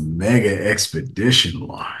 Omega Expedition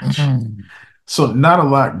launch. Mm. So not a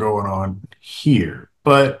lot going on here,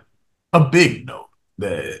 but a big note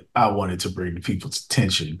that I wanted to bring to people's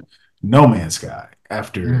attention. No Man's Sky,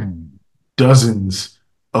 after Mm. dozens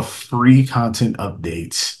of free content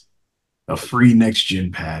updates, a free next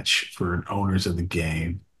gen patch for owners of the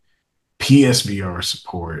game, PSVR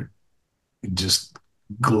support, just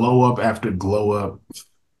glow up after glow up,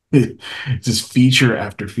 just feature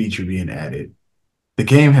after feature being added. The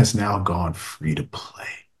game has now gone free to play.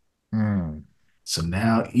 Mm. So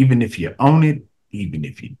now, even if you own it, even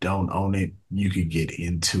if you don't own it, you could get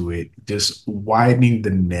into it, just widening the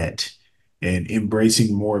net and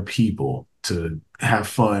embracing more people to have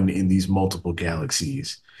fun in these multiple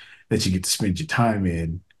galaxies that you get to spend your time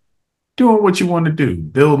in, doing what you want to do,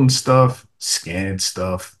 building stuff, scanning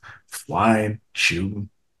stuff, flying, shooting,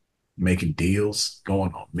 making deals,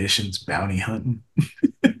 going on missions, bounty hunting.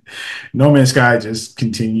 No Man's Sky just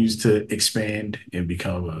continues to expand and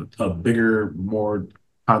become a bigger, more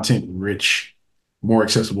content rich, more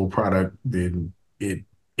accessible product than it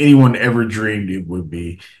anyone ever dreamed it would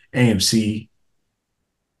be. AMC,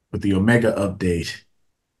 with the Omega update,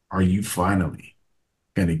 are you finally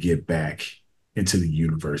going to get back into the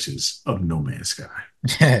universes of No Man's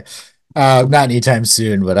Sky? Not anytime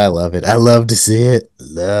soon, but I love it. I love to see it.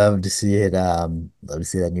 Love to see it. Love to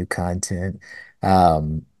see that new content.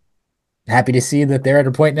 Um, Happy to see that they're at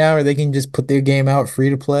a point now where they can just put their game out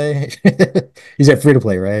free to play. You said free to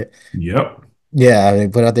play, right? Yep. Yeah, they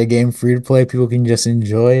put out their game free to play. People can just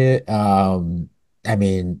enjoy it. I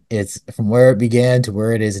mean, it's from where it began to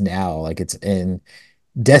where it is now. Like it's in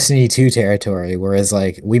Destiny 2 territory, whereas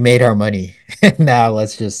like we made our money. And now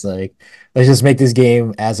let's just make this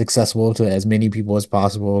game as accessible to as many people as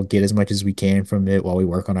possible, get as much as we can from it while we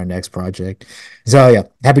work on our next project. So yeah,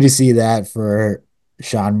 happy to see that for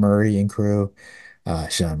Sean Murray and crew.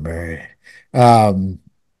 Sean Murray. Um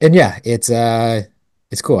and yeah, it's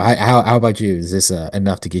cool. How about you? Is this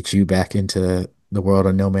enough to get you back into the world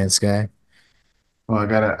of No Man's Sky? Well, I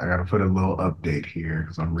gotta put a little update here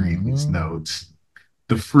because I'm reading these Mhm. notes.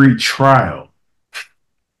 The free trial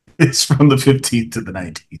is from the 15th to the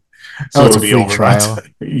 19th. Oh, So it's it'll a be free over by trial.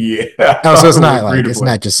 time. Yeah, I Oh, so thought it's it not went free like to it's play.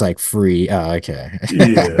 not just like free. Oh, okay.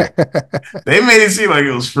 Yeah. They made it seem like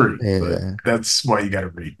it was free, but Yeah. that's why you got to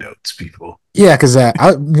read notes, people. Yeah, because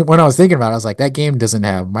when I was thinking about it, I was like, that game doesn't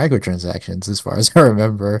have microtransactions as far as I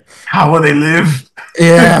remember. How will they live?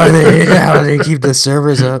 Yeah, they keep the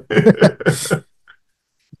servers up.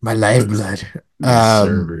 My lifeblood. The Um,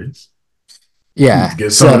 servers. Need to yeah.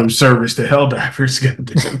 give some of So them servers to Helldivers.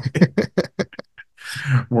 Goddamn it.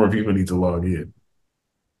 More people need to log in.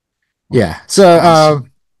 yeah. It's awesome.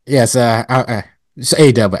 Yes, so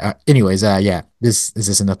A-Dub, anyways, yeah. This is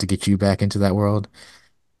this enough to get you back into that world?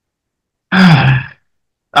 I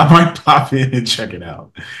might pop in and check it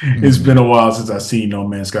out. It's been Mm. a while since I've seen No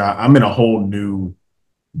Man's Sky. I'm in a whole new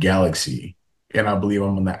galaxy, and I believe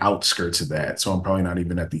I'm on the outskirts of that. So I'm probably not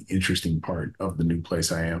even at the interesting part of the new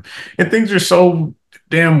place I am. And things are so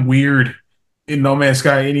damn weird in No Man's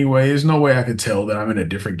Sky anyway. There's no way I could tell that I'm in a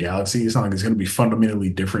different galaxy. It's not like it's going to be fundamentally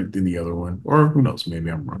different than the other one. Or who knows? Maybe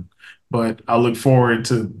I'm wrong. But I look forward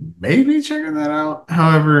to maybe checking that out.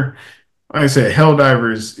 However, like I said,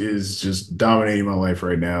 Helldivers is just dominating my life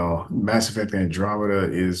right now. Mass Effect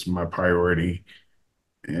Andromeda is my priority,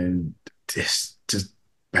 and just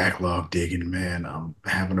backlog digging, man. I'm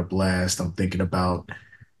having a blast. I'm thinking about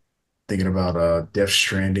Death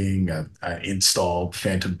Stranding. I installed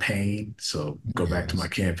Phantom Pain, so go back to my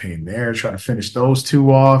Yes. campaign there. Try to finish those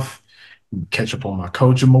two off. Catch up on my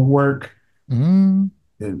Kojima work. Mm.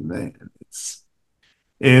 And man,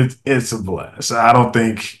 it's a blast. I don't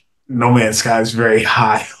think No Man's Sky is very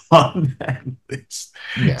high on that list.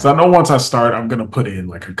 So Yeah. I know once I start, I'm gonna put in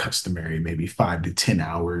like a customary maybe 5 to 10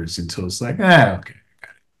 hours until it's like, okay.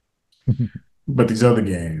 But these other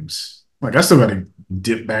games, like I still gotta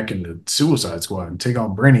dip back into Suicide Squad and take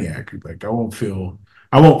on Brainiac. Like I won't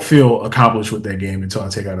feel accomplished with that game until I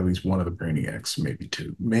take out at least one of the Brainiacs, maybe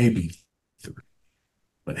two, maybe three.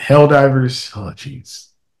 But Helldivers, oh jeez.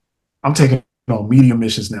 I'm taking on medium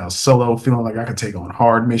missions now, solo, feeling like I can take on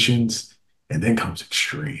hard missions, and then comes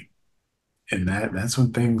extreme. And that's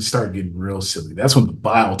when things start getting real silly. That's when the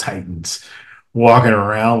Bile Titans walking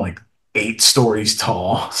around like 8 stories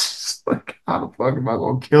tall. It's like, how the fuck am I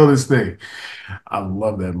gonna kill this thing? I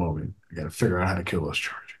love that moment. I gotta figure out how to kill those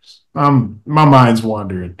chargers. My mind's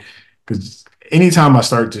wandering because anytime I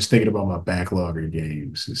start just thinking about my backlog of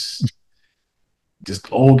games, it's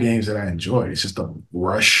just old games that I enjoyed. It's just a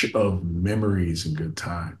rush of memories and good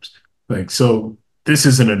times. Like so, this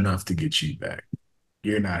isn't enough to get you back.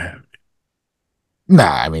 You're not having it. Nah,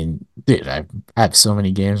 I mean, dude, I have so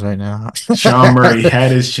many games right now. Sean Murray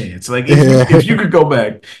had his chance. Like if you could go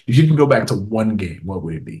back, if you could go back to one game, what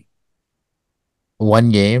would it be? One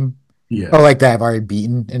game. Oh, Yes. like that I've already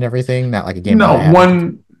beaten and everything, not like a game that No, I haven't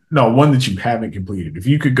one no, one that you haven't completed. If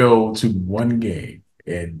you could go to one game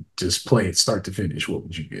and just play it start to finish, what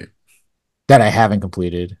would you get? that I haven't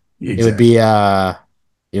completed. It would Exactly. be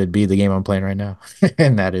it would be the game I'm playing right now.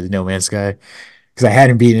 And that is No Man's Sky. Because I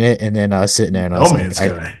hadn't beaten it and then I was sitting there and I No was like, Man's I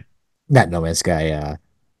Sky. not No Man's Sky,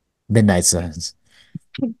 Midnight Suns.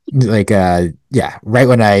 Like yeah, right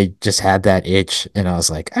when I just had that itch and I was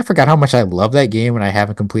like, I forgot how much I love that game and I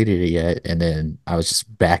haven't completed it yet. And then I was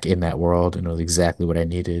just back in that world and it was exactly what I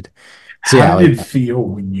needed. So How yeah, did it feel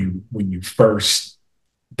when you first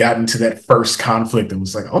got into that first conflict and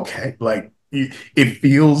was like, okay, like it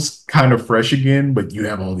feels kind of fresh again, but you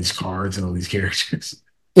have all these cards and all these characters.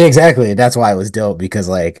 yeah, exactly. That's why it was dope because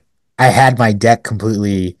like I had my deck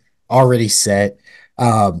completely already set.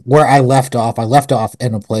 Where I left off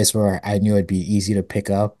in a place where I knew it'd be easy to pick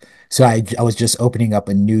up. So I was just opening up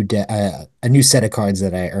a new set of cards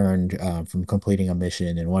that I earned from completing a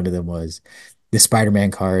mission, and one of them was the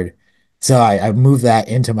Spider-Man card. So I moved that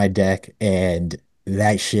into my deck, and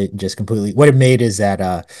that shit just completely. What it made is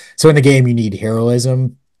that so in the game you need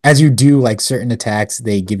heroism as you do like certain attacks,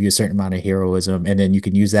 they give you a certain amount of heroism, and then you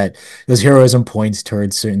can use those heroism points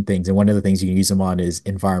towards certain things. And one of the things you can use them on is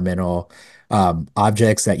environmental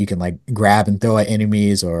objects that you can like grab and throw at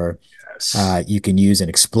enemies, or Yes. you can use and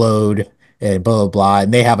explode and blah blah blah.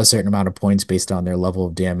 And they have a certain amount of points based on their level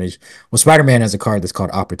of damage. Well, Spider-Man has a card that's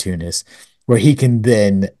called Opportunist, where he can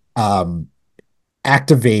then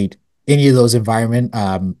activate any of those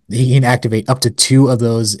he can activate up to two of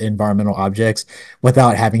those environmental objects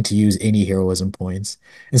without having to use any heroism points.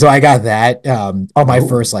 And so I got that on my Oh,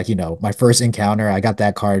 first my first encounter. I got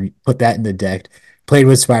that card, put that in the deck, played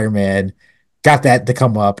with Spider-Man, got that to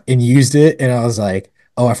come up and used it, and I was like,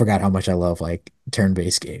 oh, I forgot how much I love like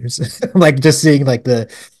turn-based games. Like just seeing like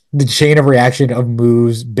the chain of reaction of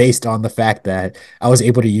moves based on the fact that I was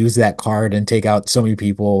able to use that card and take out so many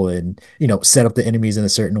people and set up the enemies in a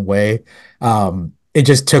certain way. It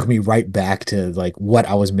just took me right back to like what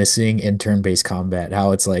I was missing in turn-based combat.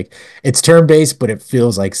 How it's like it's turn-based, but it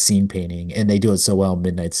feels like scene painting, and they do it so well in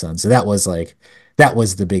Midnight Sun. So that was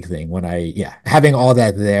the big thing when having all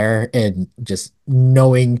that there and just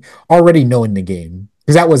already knowing the game,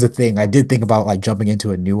 because that was a thing. I did think about like jumping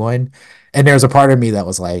into a new one, and there's a part of me that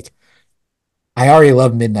was like, I already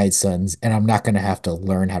love Midnight Suns and I'm not going to have to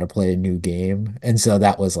learn how to play a new game. And so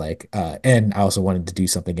that was like, and I also wanted to do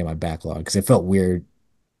something in my backlog because it felt weird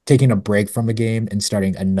taking a break from a game and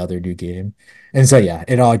starting another new game. And so, yeah,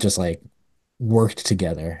 it all just like worked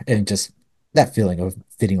together, and just that feeling of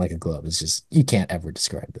fitting like a glove is just, you can't ever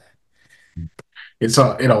describe that.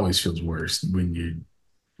 it always feels worse when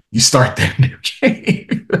you start that new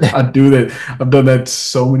game. I do that. I've done that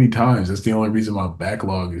so many times. That's the only reason my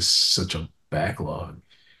backlog is such a backlog.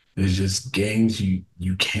 It's just games you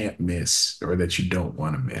can't miss or that you don't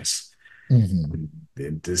want to miss. Hmm.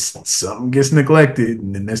 And just something gets neglected,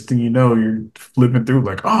 and the next thing you know, you're flipping through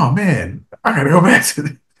like, oh man, I gotta go back to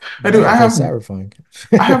this. I I do. gotta play Cyberpunk.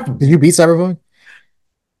 I have Did you beat Cyberpunk?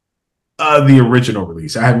 the original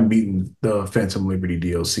release. I haven't beaten the Phantom Liberty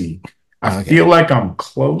DLC. I Oh, feel okay. like I'm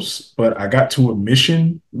close, but I got to a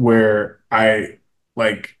mission where I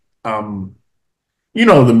like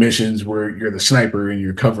the missions where you're the sniper and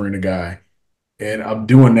you're covering a guy. And I'm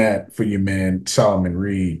doing that for your man Solomon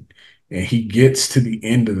Reed. And he gets to the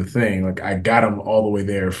end of the thing. Like I got him all the way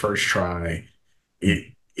there first try.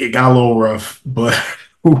 It got a little rough, but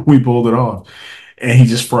we pulled it off. And he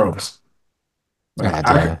just froze. Like Ah,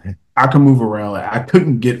 damn. I could move around. Like I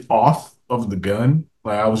couldn't get off of the gun.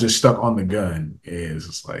 Like I was just stuck on the gun. And it's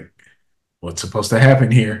just like, what's supposed to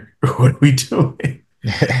happen here? What are we doing?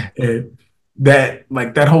 And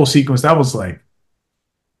that whole sequence, that was like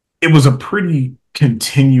it was a pretty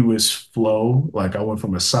continuous flow. Like I went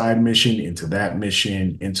from a side mission into that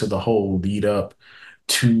mission into the whole lead up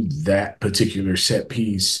to that particular set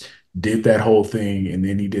piece, did that whole thing, and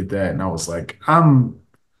then he did that, and I was like, I'm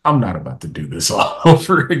not about to do this all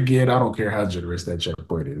over again. I don't care how generous that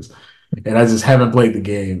checkpoint is. And I just haven't played the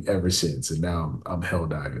game ever since. And now I'm hell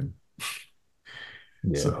diving.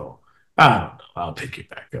 Yeah. So I don't know. I'll pick it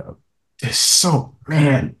back up. It's so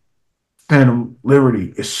man, Phantom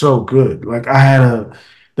Liberty is so good. Like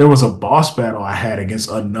there was a boss battle I had against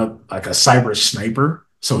another like a cyber sniper.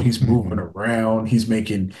 So he's moving Hmm. around. He's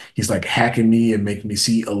like hacking me and making me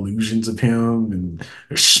see illusions of him, and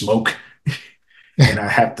there's smoke. and I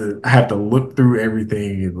have to look through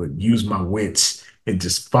everything and like, use my wits and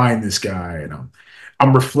just find this guy. And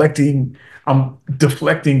I'm reflecting, I'm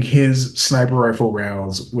deflecting his sniper rifle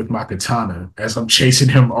rounds with my katana as I'm chasing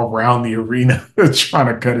him around the arena, trying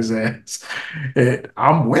to cut his ass. And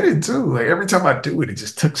I'm winning too. Like every time I do it, it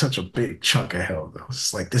just took such a big chunk of health. I was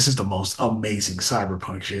just like, this is the most amazing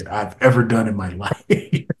cyberpunk shit I've ever done in my life.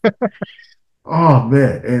 Oh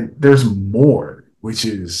man, and there's more, which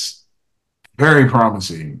is very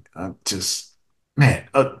promising. Just man,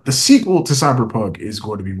 the sequel to Cyberpunk is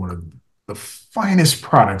going to be one of the finest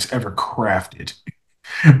products ever crafted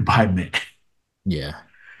by men. Yeah.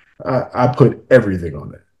 I put everything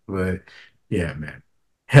on that, but yeah, man,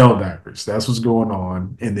 Helldivers. That's what's going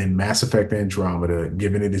on, and then Mass Effect Andromeda,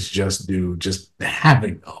 giving it its just due, just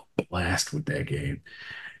having a blast with that game.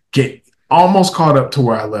 Get almost caught up to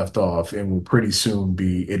where I left off, and will pretty soon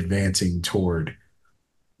be advancing toward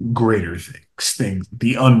greater things,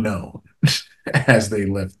 the unknown, as they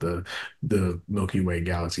left the Milky Way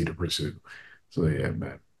galaxy to pursue. So yeah,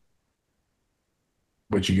 man,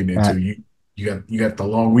 what you getting Uh, into? You got the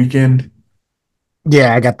long weekend.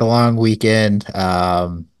 yeah, I got the long weekend.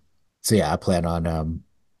 So yeah, I plan on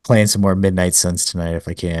playing some more Midnight Suns tonight if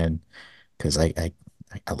I can, because I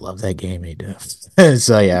love that game. I do.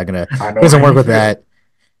 So yeah, I'm gonna I know do how some work you with feel. that.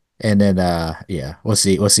 And then yeah, we'll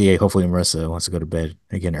see. We'll see. Hopefully Marissa wants to go to bed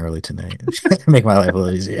again early tonight. Make my life a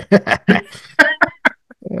little easier.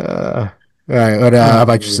 All right. How Oh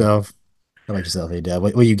about man, yourself? How about yourself, hey Dad?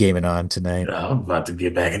 What are you gaming on tonight? I'm about to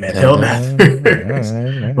get back in that All Helldivers.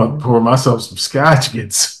 right, all But right. pour myself some scotch, get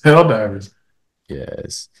Helldivers.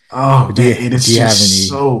 Yes. Oh But man, it do is you have just any?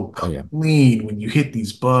 so Oh yeah, clean when you hit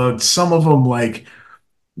these bugs. Some of them, like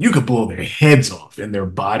you could blow their heads off, and their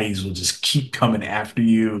bodies will just keep coming after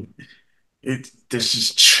you. There's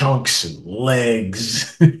just chunks and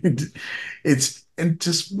legs. It's and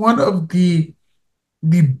just one of the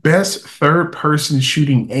best third person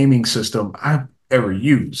shooting aiming system I've ever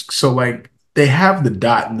used. So like they have the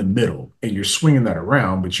dot in the middle and you're swinging that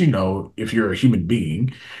around, but if you're a human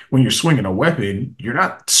being, when you're swinging a weapon, you're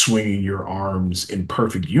not swinging your arms in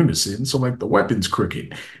perfect unison. So like the weapon's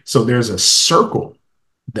crooked. So there's a circle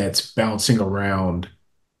that's bouncing around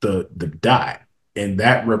the dot, and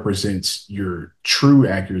that represents your true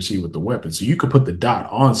accuracy with the weapon. So you could put the dot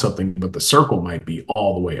on something, but the circle might be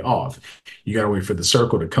all the way off. You got to wait for the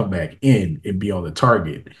circle to come back in and be on the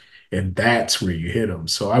target, and that's where you hit them.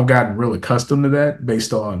 So I've gotten real accustomed to that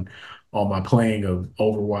based on my playing of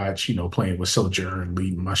Overwatch. Playing with Sojourn,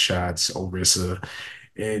 leading my shots, Orisa,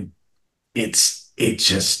 and it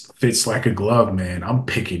just fits like a glove, man. I'm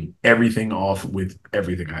picking everything off with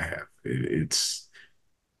everything I have.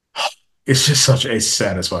 It's just such a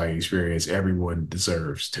satisfying experience. Everyone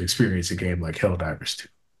deserves to experience a game like Helldivers 2.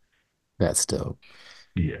 that's dope.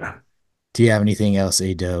 Yeah. Do you have anything else,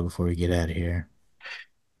 Ado, before we get out of here?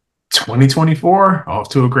 2024 off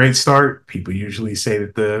to a great start. People usually say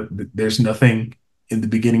that there's nothing in the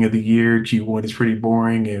beginning of the year. Q1 is pretty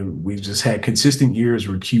boring, and we've just had consistent years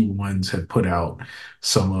where Q1s have put out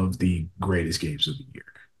some of the greatest games of the year.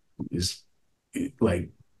 Is like,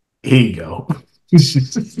 here you go.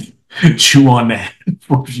 Chew on that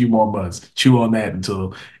for a few more months. Chew on that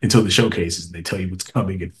until the showcases and they tell you what's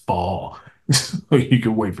coming in fall. So you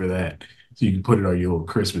can wait for that. So you can put it on your little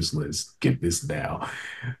Christmas list. Get this now.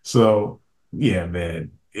 So yeah,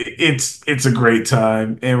 man, it's a great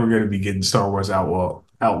time, and we're gonna be getting Star Wars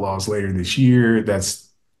Outlaws later this year. That's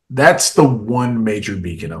the one major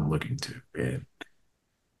beacon I'm looking to, and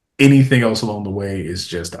anything else along the way is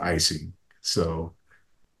just icing. So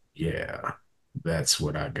yeah, that's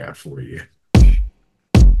what I got for you.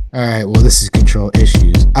 All right. Well, this is Control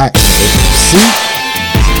Issues. I am AMC.